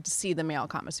didn't see the male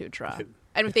Kama Sutra.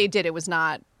 And if they did, it was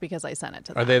not because I sent it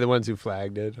to them. Are they the ones who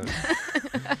flagged it on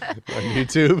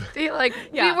YouTube? They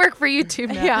we work for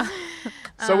YouTube now. Yeah.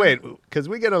 So wait, because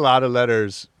we get a lot of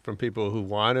letters from people who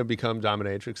want to become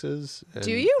dominatrixes.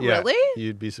 Do you really?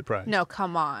 You'd be surprised. No,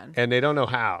 come on. And they don't know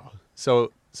how.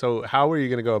 So how were you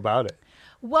going to go about it?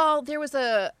 Well, there was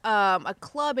a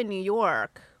club in New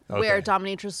York where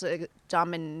dominatrixes.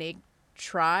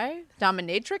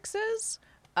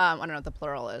 I don't know what the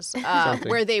plural is.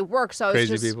 Where they work. So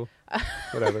crazy people.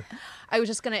 Whatever. I was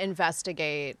just going to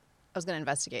investigate. I was going to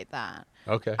investigate that.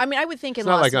 Okay. I mean, I would think it's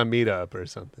not like on Meetup or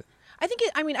something. I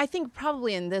think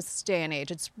probably in this day and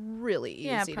age, it's really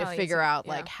easy to figure out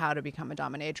like how to become a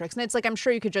dominatrix. And it's like, I'm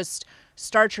sure you could just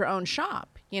start your own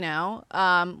shop,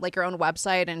 like your own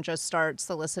website and just start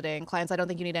soliciting clients. I don't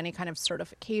think you need any kind of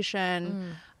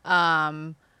certification.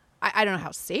 I don't know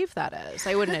how safe that is.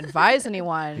 I wouldn't advise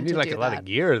anyone. You need to do a lot of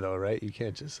gear though, right? You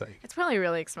can't just It's probably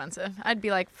really expensive. I'd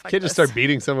be like, fuck you can't just start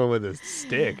beating someone with a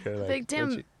stick or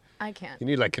damn, I can't. You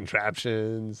need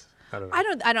contraptions. I don't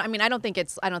know. I don't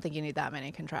think you need that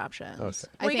many contraptions.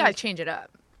 Okay. We gotta change it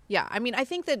up. Yeah. I mean, I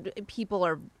think that people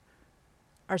are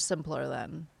simpler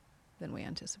than we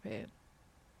anticipate.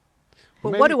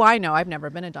 But what do I know? I've never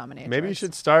been a dominatrix. Maybe you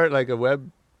should start like a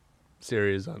web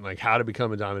series on like how to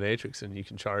become a dominatrix, and you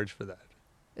can charge for that.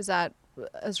 Is that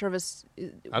a service?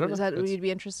 I don't know. Is that what you'd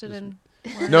be interested in?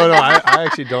 No, I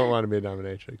actually don't want to be a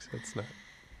dominatrix. That's not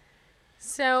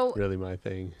So really my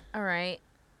thing. all right.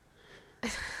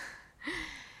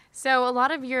 So a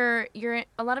lot of your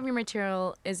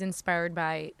material is inspired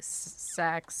by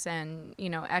sex and, you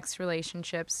know, ex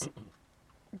relationships.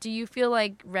 Do you feel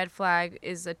like Red Flag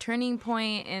is a turning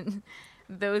point in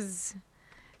those,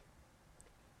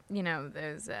 you know,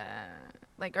 those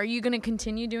like, are you going to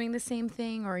continue doing the same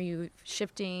thing, or are you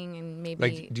shifting and maybe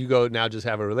Like, do you go now just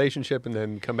have a relationship and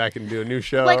then come back and do a new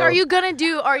show? like, are you going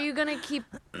to keep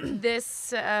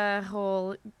this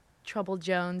whole Trouble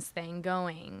Jones thing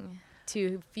going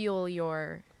to fuel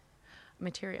your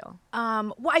material?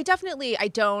 Well,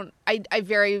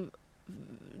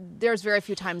 there's very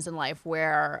few times in life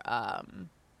where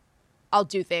I'll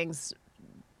do things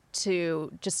to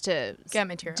get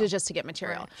material. To get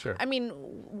material. Right. Sure. I mean,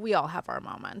 we all have our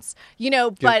moments, you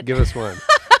know, but Give us one.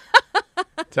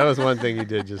 Tell us one thing you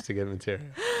did just to get material.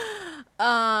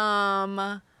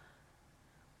 now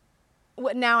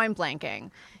I'm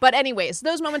blanking. But anyways,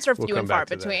 those moments are We'll few come and far back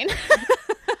to that. between.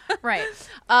 Right.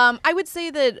 I would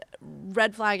say that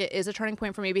Red Flag is a turning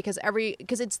point for me because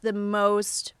it's the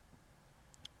most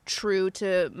true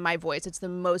to my voice. It's the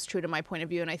most true to my point of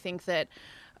view, and I think that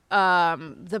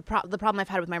the problem I've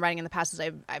had with my writing in the past is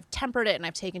I've tempered it and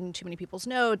I've taken too many people's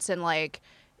notes, and like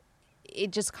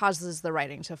it just causes the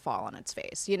writing to fall on its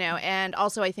face, you know. And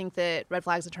also I think that Red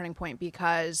Flag's a turning point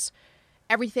because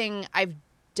everything I've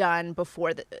done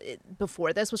before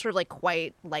this was sort of like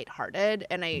quite lighthearted,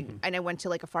 and I went to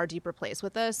like a far deeper place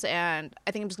with this, and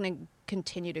I think I'm just going to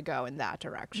continue to go in that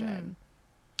direction.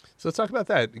 So let's talk about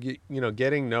that. You know,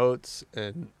 getting notes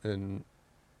and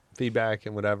feedback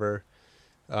and whatever.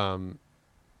 You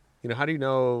know, how do you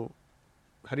know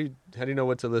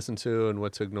what to listen to and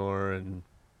what to ignore? And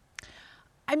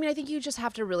I mean, I think you just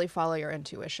have to really follow your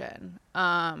intuition,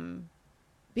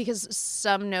 because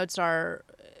some notes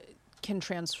can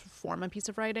transform a piece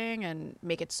of writing and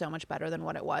make it so much better than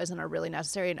what it was and are really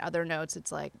necessary. And other notes,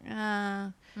 it's like,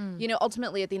 you know,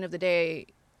 ultimately at the end of the day,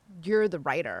 you're the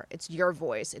writer. It's your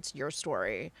voice. It's your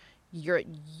story.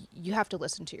 You have to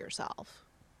listen to yourself.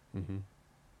 mm-hmm.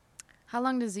 How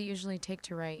long does it usually take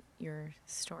to write your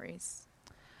stories?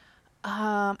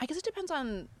 I guess it depends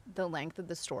on the length of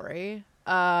the story.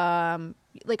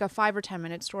 Like a 5 or 10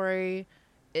 minute story,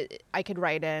 I could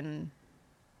write in,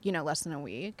 you know, less than a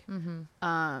week.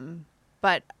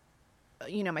 But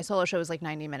you know, my solo show was like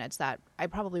 90 minutes. That I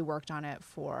probably worked on it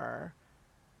for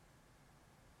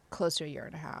close to a year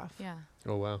and a half. Yeah.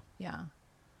 Oh wow. Yeah.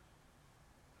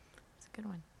 It's a good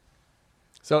one.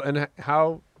 So, and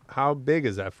how big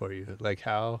is that for you? Like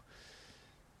how,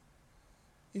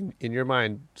 in your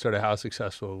mind, sort of how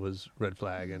successful was Red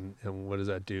Flag, and what does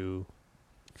that do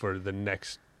for the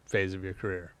next phase of your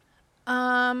career?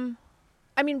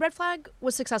 I mean, Red Flag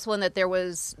was successful in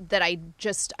that I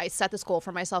set this goal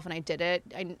for myself and I did it.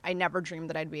 I never dreamed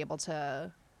that I'd be able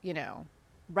to, you know,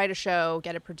 write a show,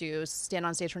 get it produced, stand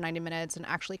on stage for 90 minutes and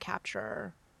actually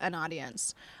capture an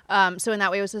audience. So in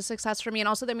that way it was a success for me. And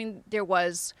also, I mean, there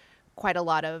was quite a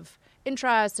lot of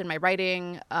interest in my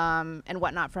writing, and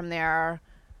whatnot from there.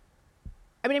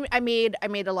 I mean, I made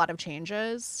a lot of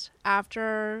changes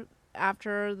after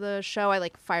the show. I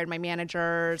like fired my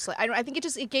managers. I think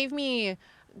it gave me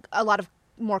a lot of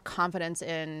more confidence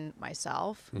in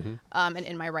myself, and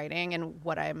in my writing and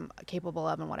what I'm capable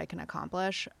of and what I can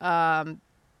accomplish. You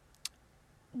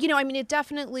know, I mean,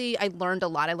 I learned a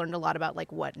lot. I learned a lot about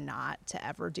like what not to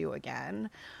ever do again.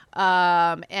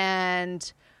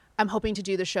 And I'm hoping to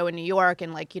do the show in New York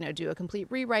and like, you know, do a complete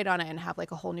rewrite on it and have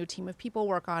like a whole new team of people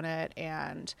work on it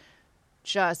and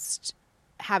just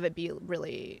have it be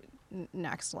really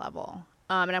next level.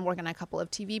 And I'm working on a couple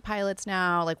of TV pilots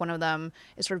now. Like one of them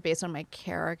is sort of based on my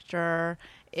character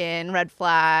in Red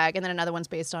Flag, and then another one's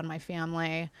based on my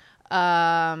family.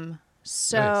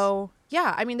 So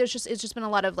yeah, I mean, it's just been a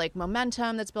lot of like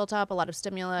momentum that's built up, a lot of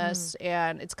stimulus,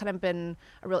 and it's kind of been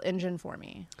a real engine for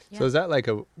me. Yeah. So is that like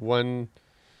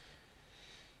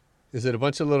is it a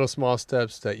bunch of little small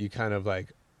steps that you kind of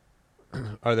like,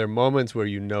 are there moments where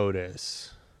you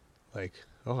notice like,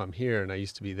 oh, I'm here and I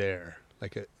used to be there?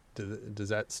 Like, does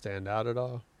that stand out at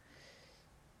all?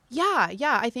 Yeah,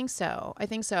 I think so. I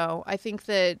think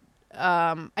that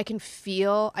I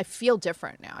feel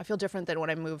different now. I feel different than when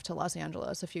I moved to Los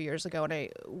Angeles a few years ago.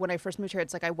 When I first moved here,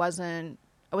 it's like I wasn't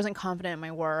confident in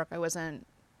my work. I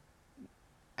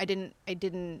I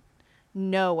didn't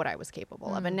know what I was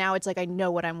capable of. And now it's like I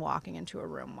know what I'm walking into a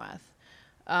room with.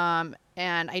 And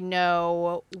I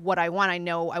know what I want. I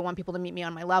know I want people to meet me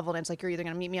on my level. And it's like, you're either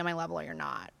going to meet me on my level or you're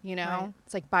not, you know? Right.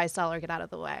 It's like buy, sell, or get out of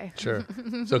the way. Sure.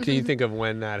 So can you think of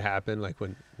when that happened? Like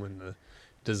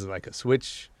does like a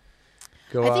switch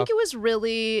go off? I think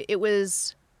it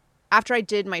was after I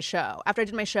did my show. After I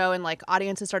did my show and like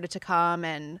audiences started to come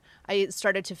and I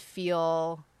started to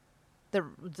feel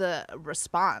the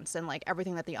response and like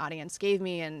everything that the audience gave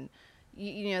me. And,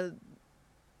 you know,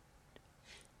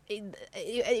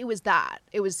 it was that.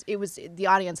 It was the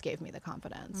audience gave me the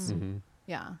confidence. Mm-hmm.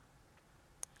 Yeah.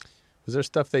 Was there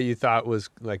stuff that you thought was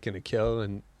like going to kill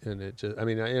and it just, I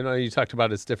mean, you know, you talked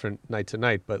about it's different night to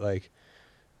night, but like,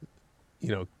 you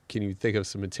know, can you think of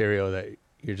some material that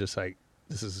you're just like,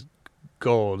 this is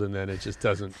gold, and then it just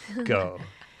doesn't go?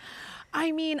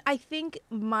 I mean, I think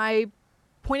my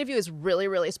point of view is really,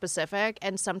 really specific,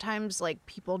 and sometimes like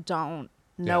people don't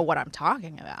know what I'm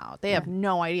talking about. They have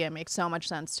no idea. It makes so much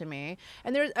sense to me.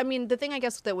 And the thing I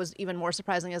guess that was even more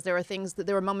surprising is there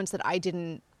were moments that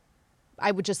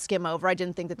I would just skim over. I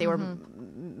didn't think that they were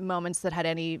moments that had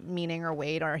any meaning or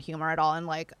weight or humor at all, and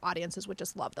like audiences would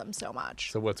just love them so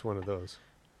much. So what's one of those?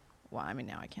 Well, I mean,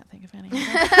 now I can't think of any.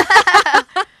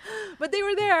 But they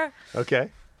were there.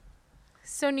 Okay.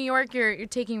 So New York, you're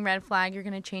taking Red Flag. You're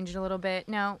going to change it a little bit.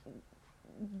 Now,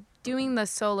 doing the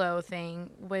solo thing,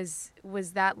 was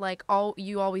that like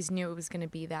you always knew it was going to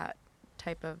be that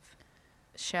type of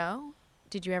show?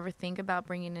 Did you ever think about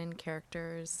bringing in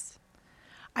characters?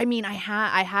 I mean, I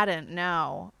hadn't,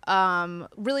 no.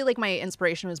 Really, like, my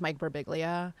inspiration was Mike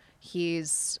Birbiglia.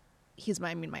 He's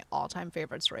my all-time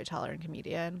favorite storyteller and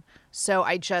comedian. So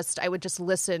I would just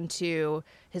listen to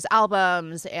his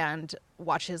albums and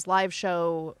watch his live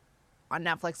show on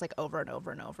Netflix like over and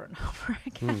over and over and over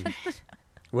again.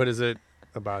 What is it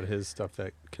about his stuff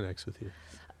that connects with you?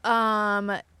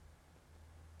 I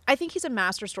think he's a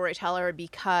master storyteller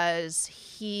because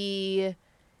he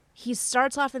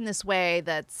starts off in this way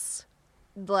that's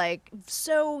like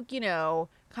so, you know,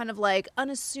 kind of like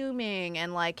unassuming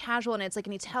and like casual, and it's like,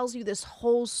 and he tells you this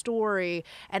whole story,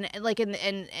 and like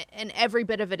and every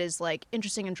bit of it is like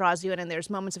interesting and draws you in, and there's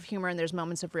moments of humor and there's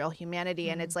moments of real humanity,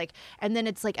 and it's like, and then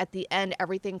it's like at the end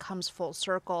everything comes full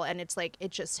circle, and it's like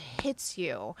it just hits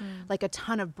you like a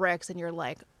ton of bricks, and you're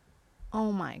like,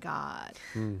 oh my God,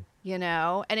 you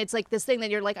know? And it's like this thing that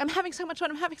you're like, I'm having so much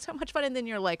fun, and then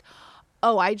you're like,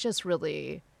 oh, I just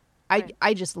really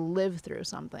I just lived through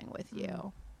something with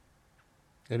you.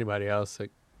 Anybody else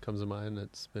that comes to mind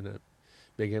that's been a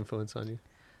big influence on you?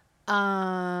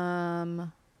 I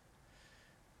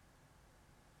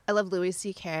love Louis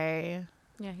C.K.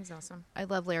 Yeah, he's awesome. I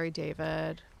love Larry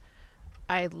David.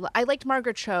 I liked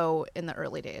Margaret Cho in the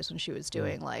early days when she was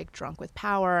doing like Drunk with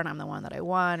Power and I'm the One That I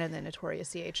Won, and then Notorious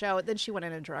C.H.O. Then she went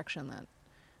in a direction that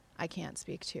I can't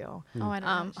speak to. Oh, I don't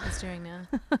know what she's doing now.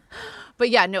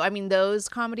 But yeah, no, I mean, those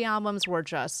comedy albums were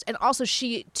just, and also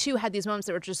she too had these moments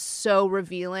that were just so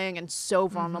revealing and so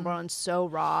vulnerable and so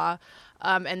raw.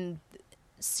 And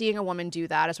seeing a woman do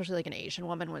that, especially like an Asian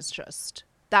woman,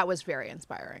 that was very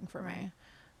inspiring for me.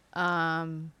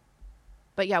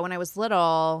 But yeah, when I was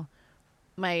little,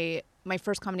 my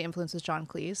first comedy influence was John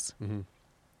Cleese.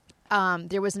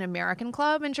 There was an American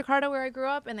club in Jakarta where I grew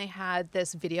up, and they had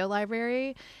this video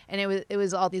library, and it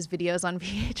was all these videos on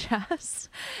VHS,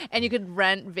 and you could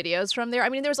rent videos from there. I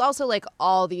mean, there was also like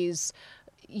all these,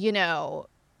 you know,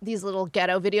 these little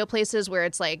ghetto video places where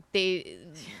it's like they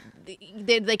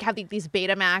like have these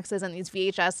Betamaxes and these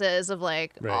VHSs of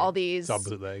like all these, it's all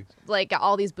bootleg, like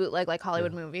all these bootleg like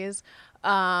Hollywood movies. But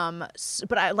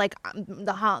I like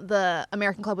the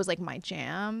American Club was like my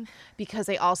jam because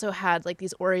they also had like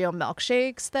these Oreo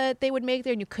milkshakes that they would make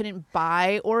there, and you couldn't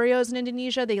buy Oreos in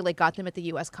Indonesia. They like got them at the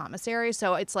U.S. commissary,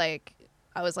 so it's like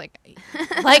I was like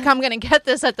I'm gonna get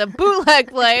this at the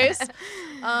bootleg place.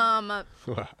 Wow.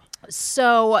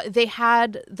 So they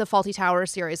had the Fawlty Towers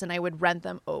series, and I would rent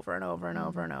them over and over and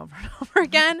over and over and over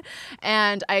again.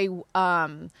 And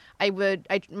my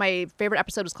favorite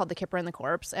episode was called The Kipper and the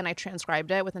Corpse, and I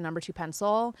transcribed it with a number 2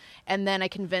 pencil. And then I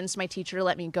convinced my teacher to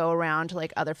let me go around to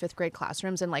like other 5th grade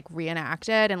classrooms and like reenact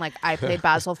it. And like I played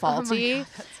Basil Fawlty. Oh my God,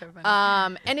 that's so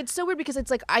funny. And it's so weird because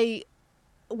it's like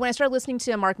when I started listening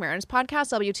to Mark Maron's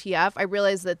podcast, WTF, I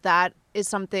realized that is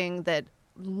something that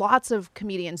lots of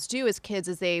comedians do as kids,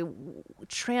 is they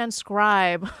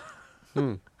transcribe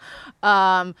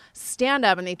stand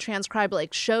up, and they transcribe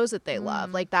like shows that they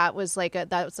love. Like that was like a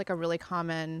really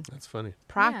common That's funny.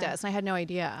 practice. Yeah. And I had no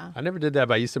idea. I never did that,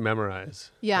 but I used to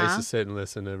memorize. Yeah. I used to sit and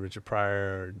listen to Richard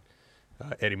Pryor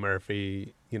or Eddie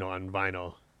Murphy, you know, on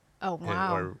vinyl. Oh,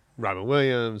 wow. or Robin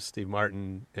Williams, Steve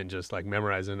Martin, and just like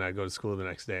memorizing. And I'd go to school the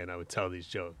next day and I would tell these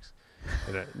jokes.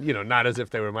 And not as if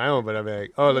they were my own, but I'd be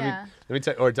like, oh, let me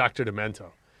tell you. Or Dr.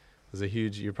 Demento was a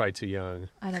huge, you're probably too young.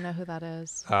 I don't know who that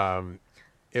is.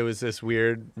 It was this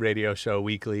weird radio show,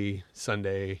 weekly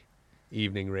Sunday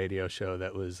evening radio show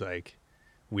that was like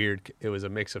weird. It was a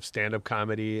mix of stand-up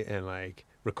comedy and like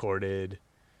recorded,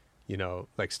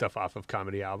 like stuff off of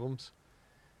comedy albums.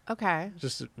 Okay.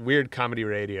 Just weird comedy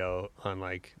radio on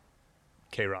like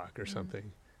K-Rock or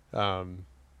something.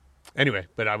 Anyway,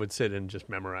 but I would sit and just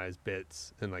memorize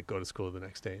bits and like go to school the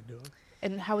next day and do it.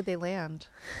 And how would they land?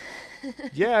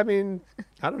 Yeah, I mean,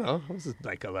 I don't know. I was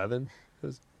like 11.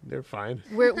 They're fine.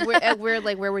 Where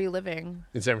were you living?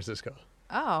 In San Francisco.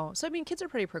 Oh, so I mean, kids are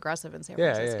pretty progressive in San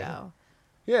Yeah, Francisco.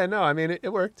 Yeah, no, I mean,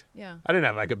 it worked. Yeah. I didn't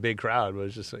have like a big crowd. It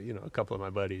was just, a couple of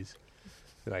my buddies.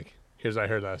 Like, here's what I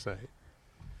heard last night.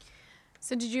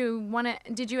 So did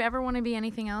you ever want to be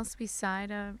anything else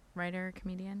beside a writer or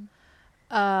comedian?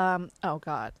 Oh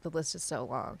God, the list is so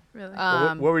long. Really?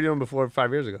 What were you doing before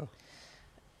 5 years ago?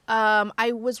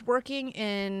 I was working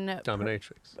in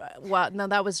Dominatrix. Well, no,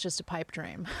 that was just a pipe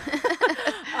dream.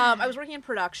 I was working in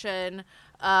production,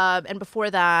 and before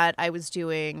that, I was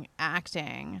doing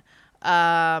acting.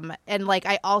 And like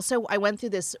I went through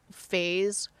this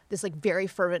phase, this like very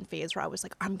fervent phase where I was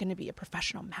like, I'm going to be a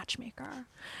professional matchmaker,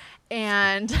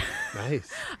 and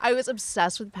Nice. I was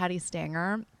obsessed with Patty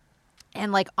Stanger.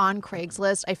 And like on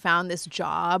Craigslist, I found this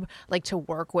job like to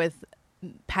work with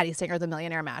Patty Stanger, the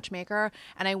millionaire matchmaker.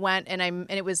 And I went and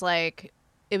it was like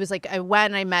I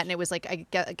went and I met, and it was like I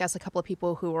guess a couple of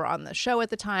people who were on the show at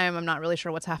the time. I'm not really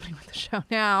sure what's happening with the show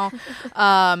now.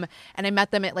 And I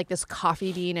met them at like this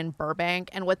Coffee Bean in Burbank.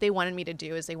 And what they wanted me to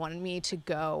do is they wanted me to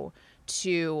go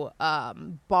to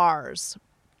bars,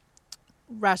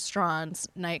 restaurants,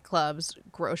 nightclubs,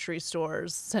 grocery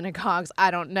stores, synagogues,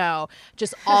 I don't know,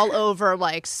 just all over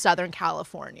like Southern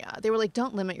California. They were like,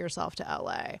 don't limit yourself to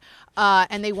LA.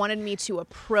 And they wanted me to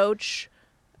approach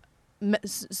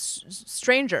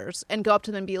strangers and go up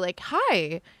to them and be like,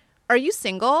 hi, are you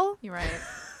single? You're right.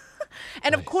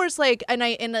 And of course, like,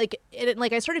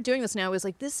 I started doing this, and I was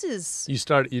like, this is.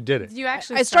 You did it. You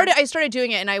actually. I started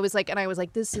doing it, and I was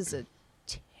like, this is a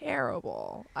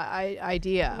terrible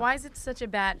idea. Why is it such a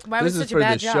bad? Why This was is such a for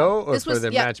bad the job? show or This for was-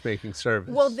 the yeah. matchmaking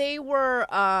service? Well, they were.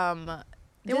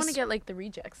 They want to get like the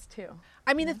rejects too.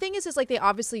 I mean, the thing is like they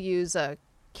obviously use a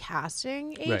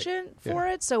casting agent for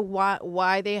yeah. it. So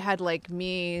why they had like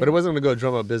me? But it wasn't to go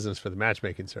drum up business for the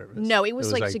matchmaking service. No, it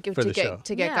was like for the show.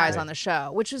 to get Yeah. guys on the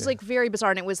show, which was like very bizarre.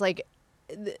 And it was like,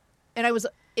 and I was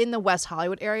in the West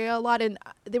Hollywood area a lot, and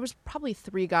there was probably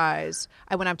 3 guys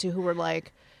I went up to who were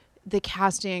like, the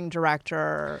casting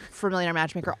director for Millionaire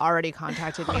Matchmaker already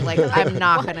contacted me. Like, I'm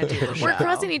not going to do the show. We're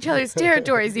crossing each other's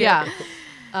territories here. Yeah.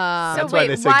 That's why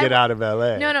they said get out of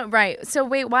LA. No, right. So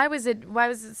wait, why was it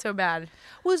so bad?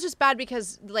 Well, it's just bad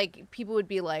because like people would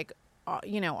be like,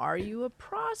 are you a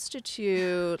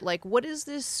prostitute? Like, what is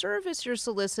this service you're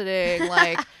soliciting?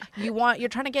 Like, you're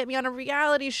trying to get me on a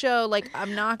reality show. Like,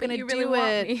 I'm not going to do really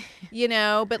want it.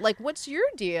 me. But like, what's your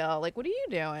deal? Like, what are you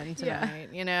doing tonight?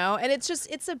 And it's just,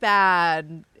 it's a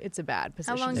bad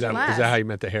position. long Is did it that how you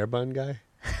met the hair bun guy?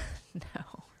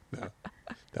 No.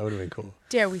 That would have been cool.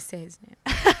 Dare we say his name?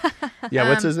 Yeah,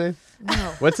 what's his name?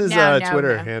 No. What's his No,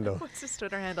 Twitter no. handle? What's his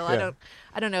Twitter handle? Yeah.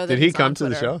 I don't know. That Did he he's come on to the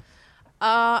Twitter. show?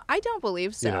 I don't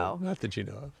believe so. Not that you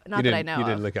know of. Not that I know You of.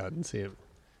 didn't look out and see him.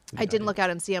 I didn't look out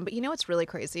and see him, but what's really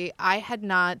crazy? I had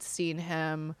not seen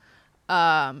him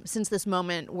since this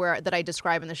moment that I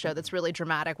describe in the show. That's really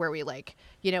dramatic, where we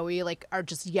are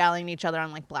just yelling at each other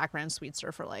on like Blackburn and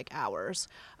Sweetser for like hours.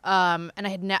 And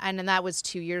and that was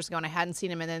 2 years ago, and I hadn't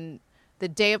seen him. And then the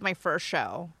day of my first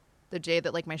show, the day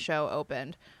that like my show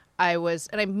opened, I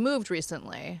moved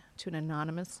recently to an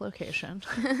anonymous location.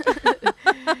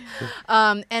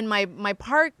 And my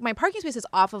parking space is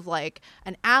off of like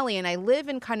an alley, and I live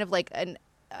in kind of like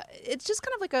it's just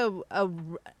kind of like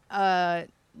a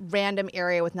random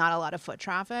area with not a lot of foot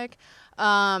traffic.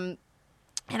 And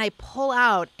I pull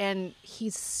out, and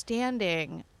he's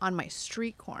standing on my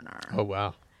street corner. Oh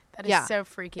wow. That is so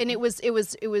freaky. And it was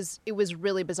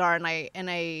really bizarre, and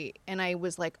I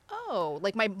was like, oh,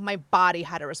 like my body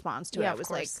had a response to it. Yeah, I of was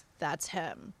course. like, that's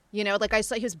him. Like I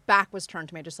saw his back was turned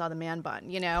to me. I just saw the man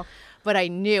bun, but I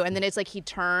knew. And then it's like he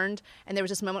turned, and there was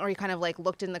this moment where he kind of like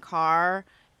looked in the car,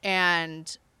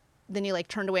 and then he like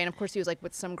turned away, and of course he was like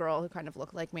with some girl who kind of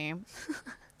looked like me. And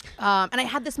I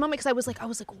had this moment because I was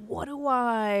like, what do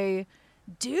I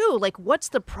do? Like, what's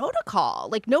the protocol?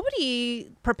 Like, nobody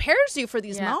prepares you for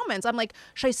these moments. I'm like,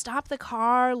 should I stop the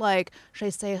car? Like, should I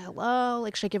say hello?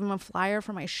 Like, should I give him a flyer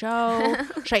for my show?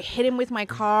 Should I hit him with my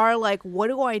car? Like, what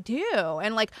do I do?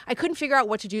 And like, I couldn't figure out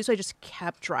what to do, so I just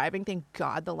kept driving. Thank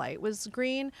God the light was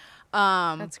green.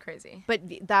 That's crazy. But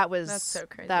that's so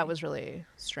crazy. That was really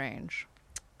strange.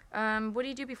 What do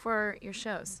you do before your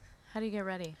shows? How do you get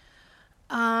ready?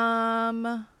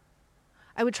 I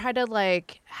would try to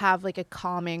like have like a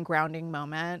calming, grounding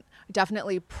moment. I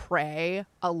definitely pray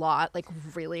a lot, like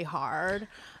really hard.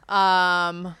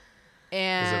 And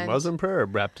is it Muslim prayer or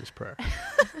Baptist prayer?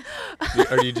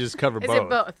 Or do you just cover both? Is it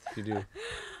both? You do.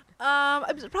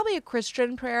 Probably a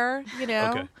Christian prayer, you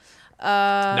know. Okay.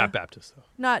 Not Baptist though.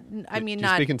 Not. I Do mean, you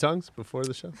not. speak in tongues before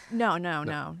the show? No.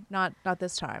 Not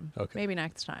this time. Okay. Maybe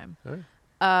next time. All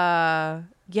right.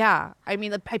 Yeah. I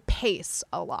mean, I pace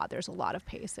a lot. There's a lot of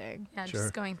pacing. Yeah, Sure.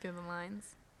 just going through the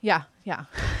lines. Yeah.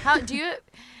 How do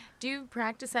you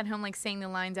practice at home, like saying the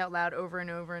lines out loud over and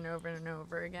over and over and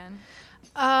over again?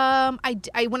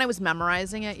 I when I was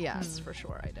memorizing it, yes, for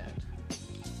sure I did.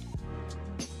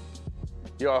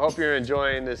 Yo, I hope you're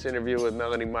enjoying this interview with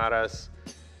Melanie Maras.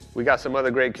 We got some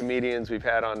other great comedians we've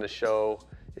had on the show.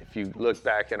 If you look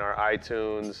back in our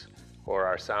iTunes or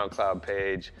our SoundCloud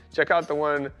page, check out the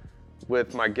one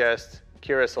with my guest,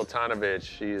 Kira Sultanovich.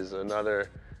 She is another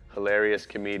hilarious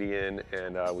comedian,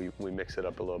 and we mix it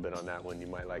up a little bit on that one. You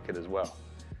might like it as well.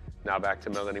 Now back to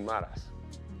Melanie Maras.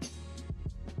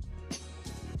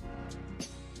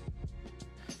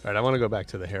 All right, I want to go back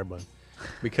to the hair bun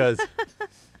because,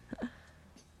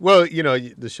 well, you know,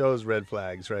 the show's Red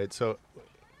Flags, right? So,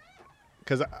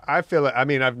 because I feel like, I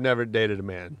mean, I've never dated a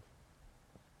man.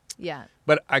 Yeah.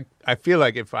 But I feel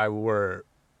like if I were,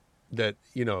 that,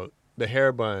 you know, the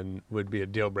hair bun would be a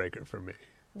deal breaker for me.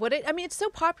 I mean, it's so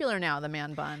popular now, the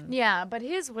man bun. Yeah, but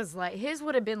his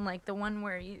would have been like the one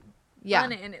where you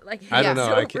bun it and it like I don't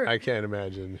know. over. I can't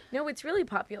imagine. No, it's really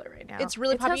popular right now. It's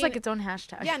really popular. It sounds like its own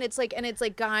hashtag. Yeah, and it's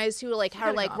like guys who are like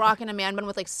rocking a man bun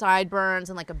with like sideburns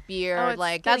and like a beard. Oh, it's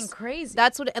like getting that's crazy.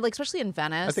 That's what like especially in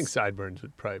Venice. I think sideburns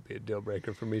would probably be a deal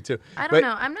breaker for me too. I don't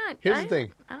know. I'm not. Here's the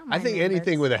thing. I think man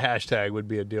anything buns. with a hashtag would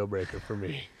be a deal breaker for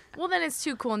me. Well, then it's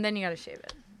too cool, and then you got to shave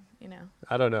it. You know.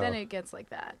 I don't know. Then it gets like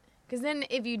that. Because then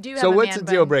if you do have so a what's man a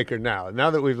deal bun- breaker now? Now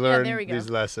that we've learned there we go. these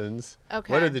lessons,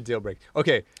 Okay. what are the deal breakers?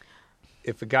 Okay,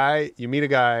 if you meet a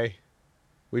guy,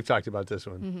 we've talked about this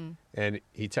one, and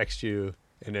he texts you,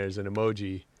 and there's an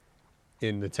emoji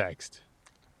in the text.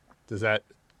 Does that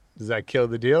kill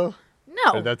the deal?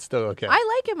 No. Or that's still okay.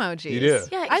 I like emojis. You do?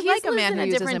 Yeah, I he's like a lives man in who a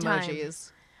uses different time.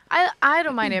 emojis. I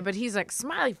don't mind it, but he's like,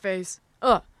 smiley face.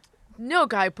 Ugh. No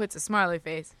guy puts a smiley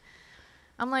face.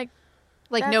 I'm like,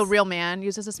 Like no real man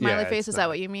uses a smiley Yeah, face. it's Is not. that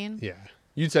what you mean? Yeah.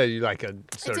 You said you like a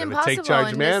sort of a impossible take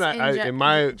charge in man. this In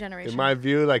my generation.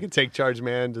 view, like a take charge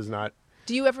man does not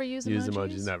Do you ever use use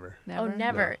emojis. Never. oh,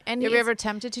 never. And Have you he's- ever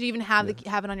attempted to even have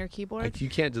have it on your keyboard? Like you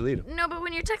can't delete them. No, but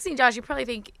when you're texting Josh, you probably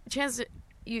think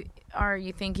you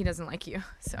think he doesn't like you.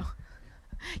 So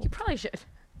you probably should.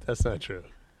 That's not true.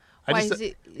 Why is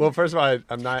it- Well, first of all,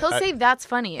 I'm not. He'll say that's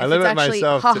funny. If I limit it's actually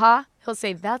myself to- haha, he'll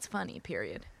say that's funny.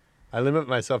 Period. I limit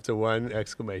myself to one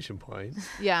exclamation point,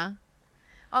 Yeah,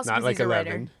 Also, not 'cause like he's a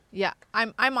 11. writer. yeah.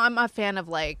 I'm a fan of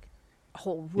like a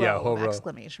whole row Yeah, a whole of row.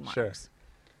 exclamation marks.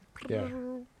 Sure. Yeah.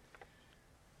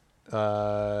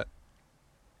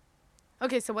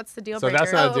 Okay, so what's the deal So breaker?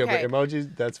 that's not a deal okay. breaker.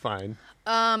 Emojis, that's fine.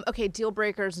 Okay, deal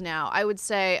breakers now. I would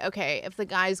say, okay, if the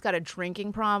guy's got a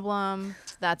drinking problem,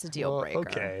 that's a deal Well, breaker.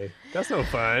 okay, that's no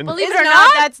fun. Believe Is it or it not,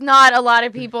 not? that's not a lot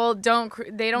of people.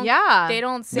 They don't Yeah. They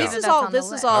don't say No. that This is that's all. on the This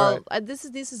is list. all. All right. This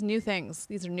is new things.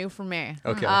 These are new for me.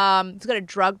 Okay. He's got a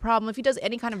drug problem. If he does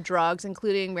any kind of drugs,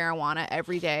 including marijuana,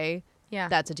 every day, Yeah,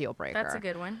 that's a deal breaker. that's a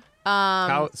good one.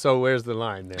 So where's the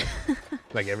line there?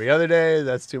 Like every other day,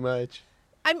 that's too much.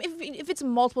 If it's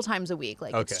multiple times a week,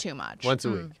 like Okay. it's too much. Once a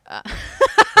week.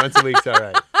 Once a week's all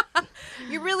right.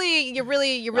 You're really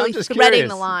I'm just threading curious.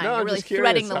 the line. No, you're I'm really just curious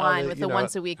threading the how line the- with you the know,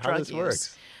 once a week how drug this use.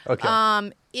 works.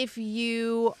 Okay. If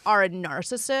you are a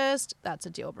narcissist, that's a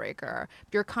deal breaker.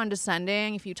 If you're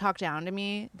condescending, if you talk down to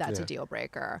me, that's a Yeah. deal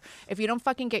breaker. If you don't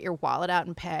fucking get your wallet out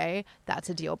and pay,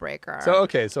 that's a deal breaker. So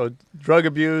drug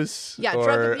abuse. Yeah, or,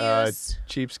 drug abuse.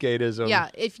 Cheapskateism. Yeah,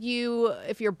 if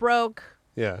you're broke,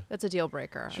 Yeah. that's a deal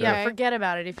breaker. Yeah, okay? forget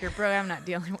about it. If you're broke, I'm not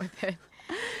dealing with it.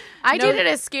 I No- dated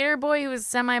a skater boy who was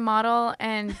semi-model,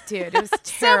 and dude, it was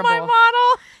terrible.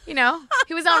 Semi-model. You know,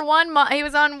 he was on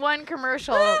one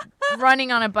commercial,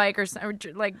 running on a bike or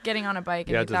like getting on a bike,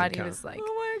 and Yeah, he it doesn't thought he count. was like,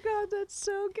 Oh my god, that's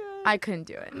so good. I couldn't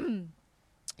do it.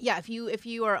 Yeah, if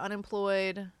you are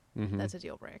unemployed, that's a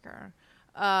deal breaker.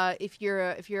 If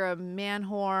you're a man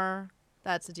whore,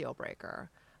 that's a deal breaker.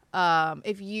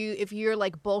 If you're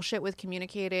like bullshit with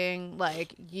communicating,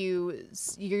 like you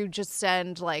just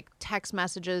send like text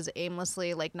messages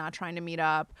aimlessly, like not trying to meet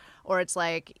up, or it's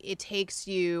like it takes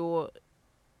you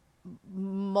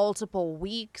multiple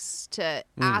weeks to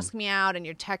ask me out and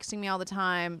you're texting me all the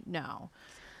time. No.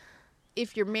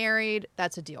 If you're married,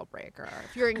 that's a deal breaker.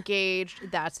 If you're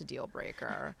engaged, that's a deal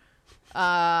breaker. You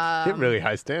have really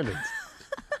high standards.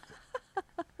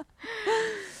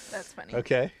 That's funny.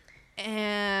 Okay.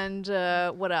 And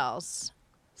what else?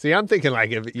 See, I'm thinking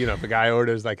like if a guy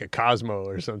orders like a Cosmo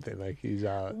or something, like he's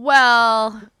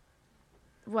Well,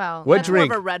 what that's drink?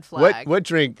 more of a red flag. What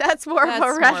drink? that's more That's of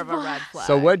a more red of a red flag.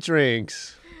 So what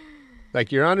drinks?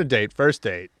 Like you're on a date, first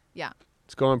date. Yeah.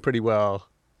 It's going pretty well.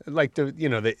 Like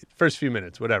the first few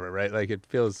minutes, whatever, right? Like it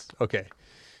feels okay.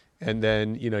 And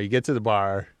then, you get to the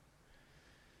bar.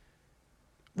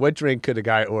 What drink could a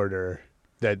guy order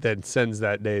that then sends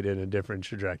that date in a different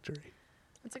trajectory?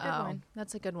 That's a good one.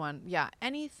 That's a good one. Yeah.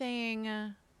 Anything.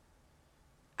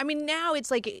 I mean, now it's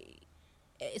like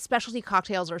specialty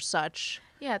cocktails are such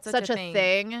Yeah, it's such a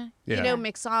thing. Yeah.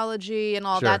 Mixology and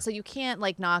all Sure. that. So you can't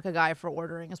like knock a guy for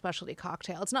ordering a specialty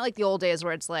cocktail. It's not like the old days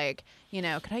where it's like, could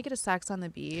I get a sex on the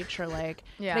beach, or like,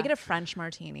 Yeah. could I get a French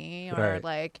martini, or Right.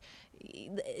 like,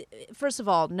 first of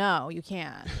all, no, you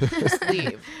can't. Just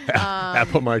leave.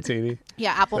 Apple martini.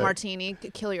 Yeah, apple Right. martini.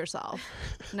 Kill yourself.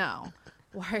 No.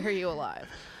 Why are you alive?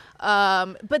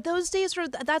 But those days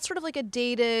that's sort of like a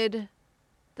dated.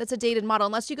 That's a dated model,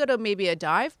 unless you go to maybe a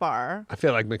dive bar. I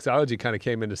feel like mixology kind of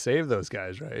came in to save those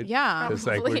guys, right? Yeah. It's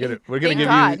like we're Probably. gonna Thank give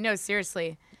God. you No,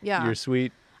 seriously. Yeah. your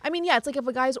sweet. I mean, yeah, it's like if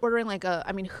a guy's ordering like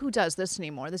who does this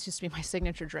anymore? This used to be my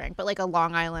signature drink, but like a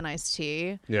Long Island iced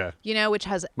tea, Yeah. which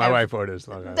has My wife orders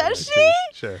Long Island. Does iced she? tea.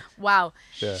 Sure. Wow.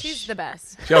 Yeah. She's the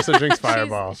best. She also drinks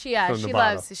Fireball. She from the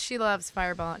bottle. loves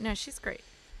Fireball. No, she's great.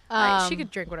 She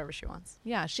could drink whatever she wants.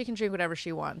 Yeah, she can drink whatever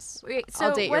she wants. Wait, so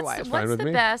I'll date your wife. Fine with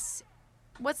me.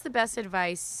 What's the best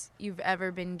advice you've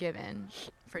ever been given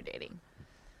for dating?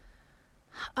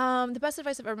 The best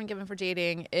advice I've ever been given for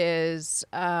dating is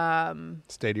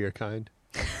Stay to your kind.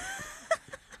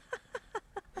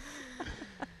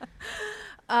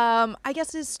 I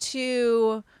guess is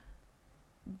to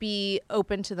be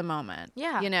open to the moment.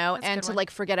 Yeah, that's a and good to one.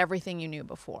 like forget everything you knew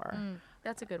before.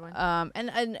 That's a good one.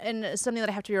 And something that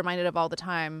I have to be reminded of all the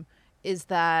time is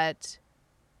that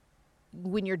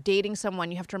when you're dating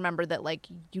someone, you have to remember that like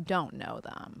you don't know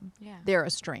them. Yeah. They're a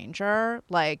stranger.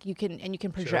 Like you can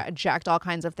project all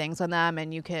kinds of things on them,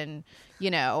 and you can,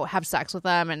 have sex with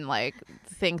them and like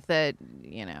think that,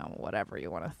 whatever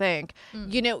you want to think.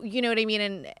 You know what I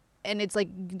mean? And it's like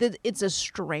it's a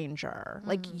stranger.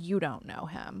 Like you don't know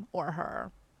him or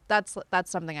her. That's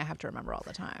something I have to remember all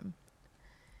the time.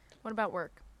 What about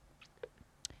work?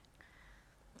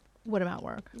 What about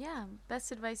work? Yeah,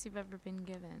 best advice you've ever been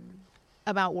given.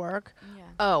 About work? Yeah.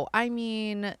 Oh, I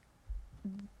mean,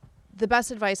 the best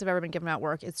advice I've ever been given about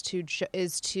work is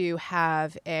to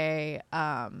have a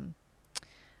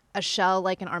shell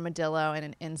like an armadillo and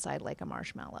an inside like a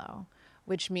marshmallow,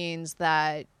 which means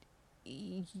that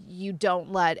you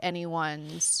don't let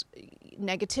anyone's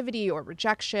negativity or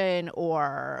rejection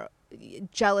or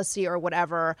jealousy or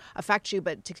whatever affect you,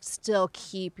 but to still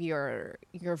keep your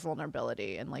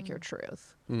vulnerability and like your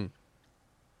truth. Have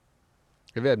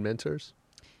you had mentors?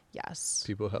 Yes.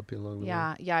 People help you along the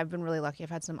way? Yeah, I've been really lucky. I've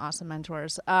had some awesome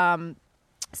mentors.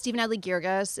 Stephen Adley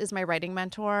Girgis is my writing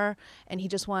mentor, and he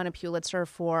just won a Pulitzer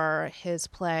for his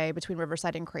play Between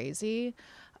Riverside and Crazy,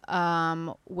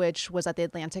 which was at the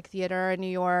Atlantic Theater in New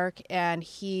York. And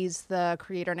he's the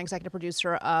creator and executive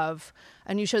producer of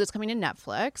a new show that's coming to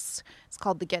Netflix. It's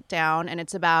called The Get Down, and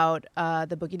it's about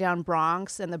the Boogie Down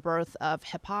Bronx and the birth of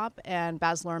hip hop. And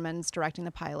Baz Luhrmann's directing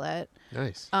the pilot.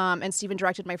 Nice. And Stephen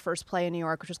directed my first play in New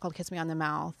York, which was called Kiss Me on the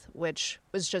Mouth, which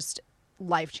was just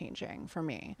life-changing for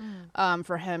me.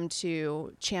 For him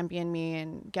to champion me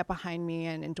and get behind me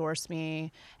and endorse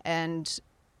me and,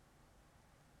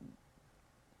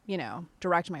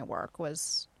 direct my work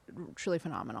was truly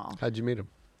phenomenal. How'd you meet him?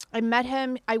 I met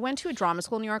him. I went to a drama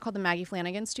school in New York called the Maggie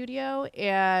Flanagan Studio,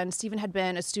 and Stephen had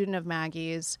been a student of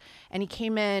Maggie's, and he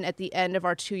came in at the end of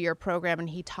our 2-year program, and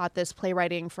he taught this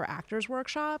playwriting for actors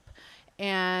workshop,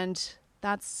 and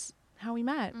that's how we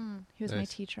met. He was my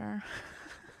Nice. teacher.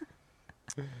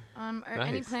 Are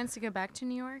any Nice. plans to go back to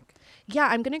New York? Yeah,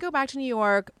 I'm going to go back to New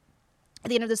York at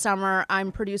the end of the summer.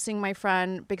 I'm producing my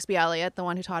friend Bixby Elliott, the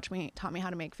one who taught me how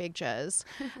to make fake jizz.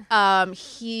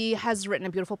 He has written a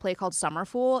beautiful play called Summer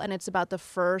Fool, and it's about the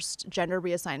first gender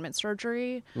reassignment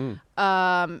surgery.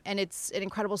 And it's an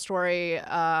incredible story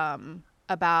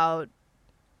about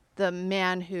the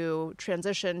man who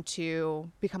transitioned to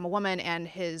become a woman and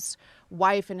his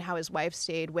wife and how his wife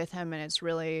stayed with him. And it's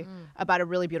really about a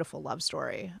really beautiful love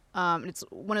story. It's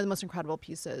one of the most incredible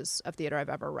pieces of theater I've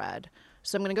ever read.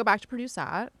 So I'm going to go back to produce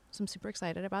that. So I'm super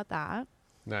excited about that.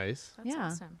 Nice. That's Yeah.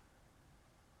 awesome.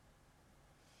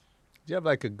 Do you have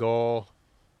like a goal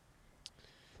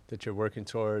that you're working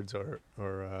towards, or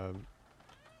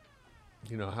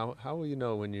you know, how will you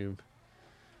know when you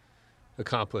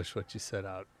accomplish what you set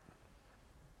out?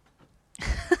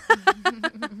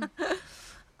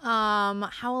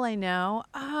 How will I know?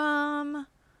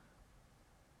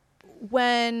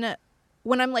 When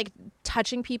I'm like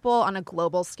touching people on a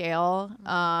global scale,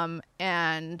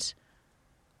 and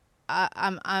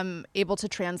I'm able to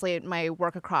translate my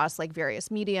work across like various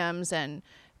mediums, and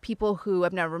people who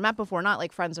I've never met before, not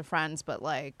like friends of friends, but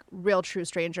like real true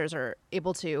strangers are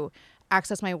able to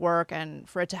access my work and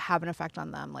for it to have an effect on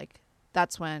them. Like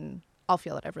that's when I'll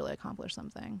feel that I've really accomplished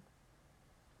something.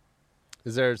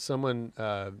 Is there someone,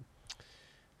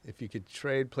 if you could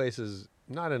trade places,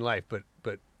 not in life, but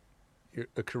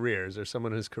a career, is there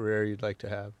someone whose career you'd like to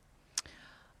have?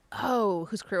 Oh,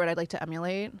 whose career would I like to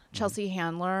emulate? Chelsea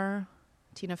Handler,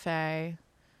 Tina Fey,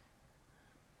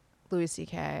 Louis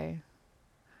C.K.,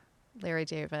 Larry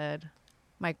David,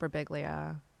 Mike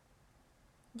Birbiglia.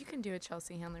 You can do a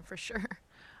Chelsea Handler for sure.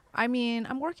 I mean,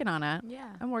 I'm working on it. Yeah.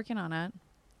 I'm working on it.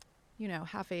 You know,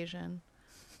 half Asian,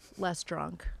 less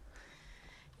drunk.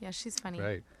 Yeah, she's funny.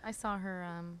 Right. I saw her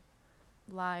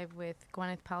live with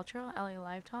Gwyneth Paltrow, LA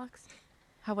Live Talks.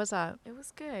 How was that? It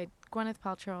was good. Gwyneth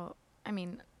Paltrow, I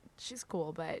mean, she's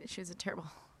cool, but she was a terrible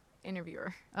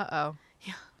interviewer. Uh-oh.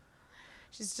 Yeah.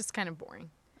 She's just kind of boring.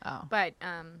 Oh. But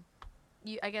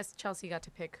I guess Chelsea got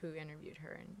to pick who interviewed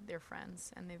her, and they're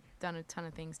friends, and they've done a ton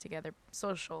of things together,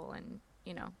 social and,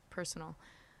 you know, personal.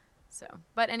 So,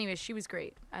 but anyway, she was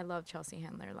great. I love Chelsea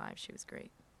Handler live. She was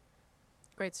great.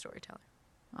 Great storyteller.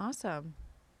 Awesome.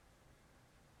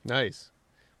 Nice.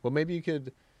 Well, maybe you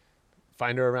could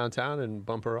find her around town and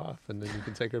bump her off, and then you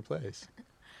can take her place.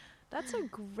 That's a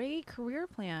great career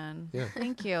plan. Yeah.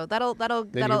 Thank you. That'll Then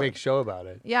you can make a show about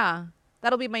it. yeah.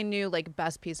 That'll be my new like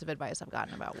best piece of advice I've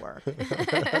gotten about work.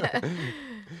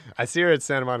 I see her at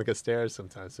Santa Monica Stairs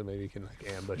sometimes, so maybe you can like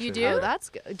ambush her. You do? Oh, that's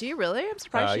good. Do you really? I'm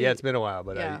surprised. Yeah, it's been a while,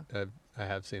 but Yeah. I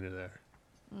have seen her there.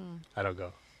 I don't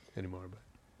go anymore, but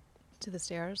to the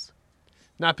stairs.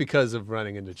 not because of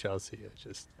running into Chelsea. It's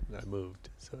just I moved,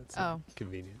 so it's Oh.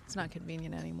 convenient. It's not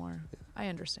convenient anymore. I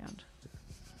understand.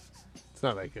 It's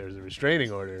not like there's a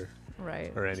restraining order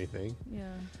Right. or anything.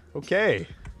 Yeah. Okay.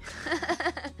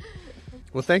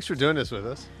 Well, thanks for doing this with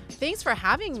us. Thanks for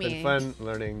having It's me. been fun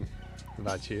learning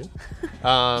about you.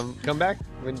 Come back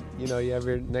when you have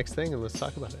your next thing, and let's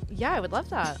talk about it. Yeah, I would love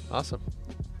that. Awesome.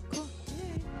 Cool.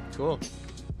 Yay. Cool.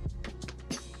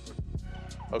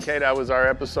 Okay, that was our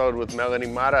episode with Melanie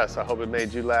Maras. I hope it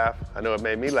made you laugh. I know it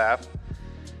made me laugh.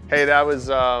 Hey, that was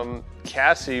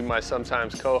Cassie, my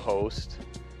sometimes co-host.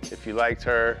 If you liked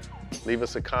her, leave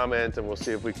us a comment and we'll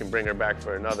see if we can bring her back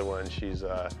for another one. She's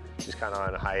kind of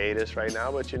on a hiatus right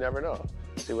now, but you never know.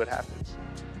 See what happens.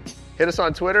 Hit us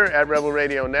on Twitter at Rebel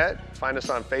Radio Net. Find us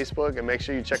on Facebook, and make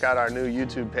sure you check out our new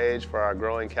YouTube page for our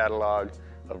growing catalog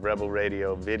of Rebel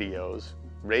Radio videos.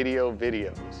 Radio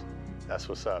videos. That's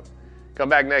what's up. Come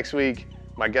back next week.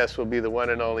 My guest will be the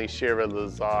one and only Shira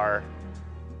Lazar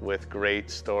with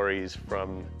great stories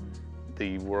from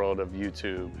the world of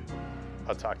YouTube.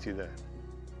 I'll talk to you then.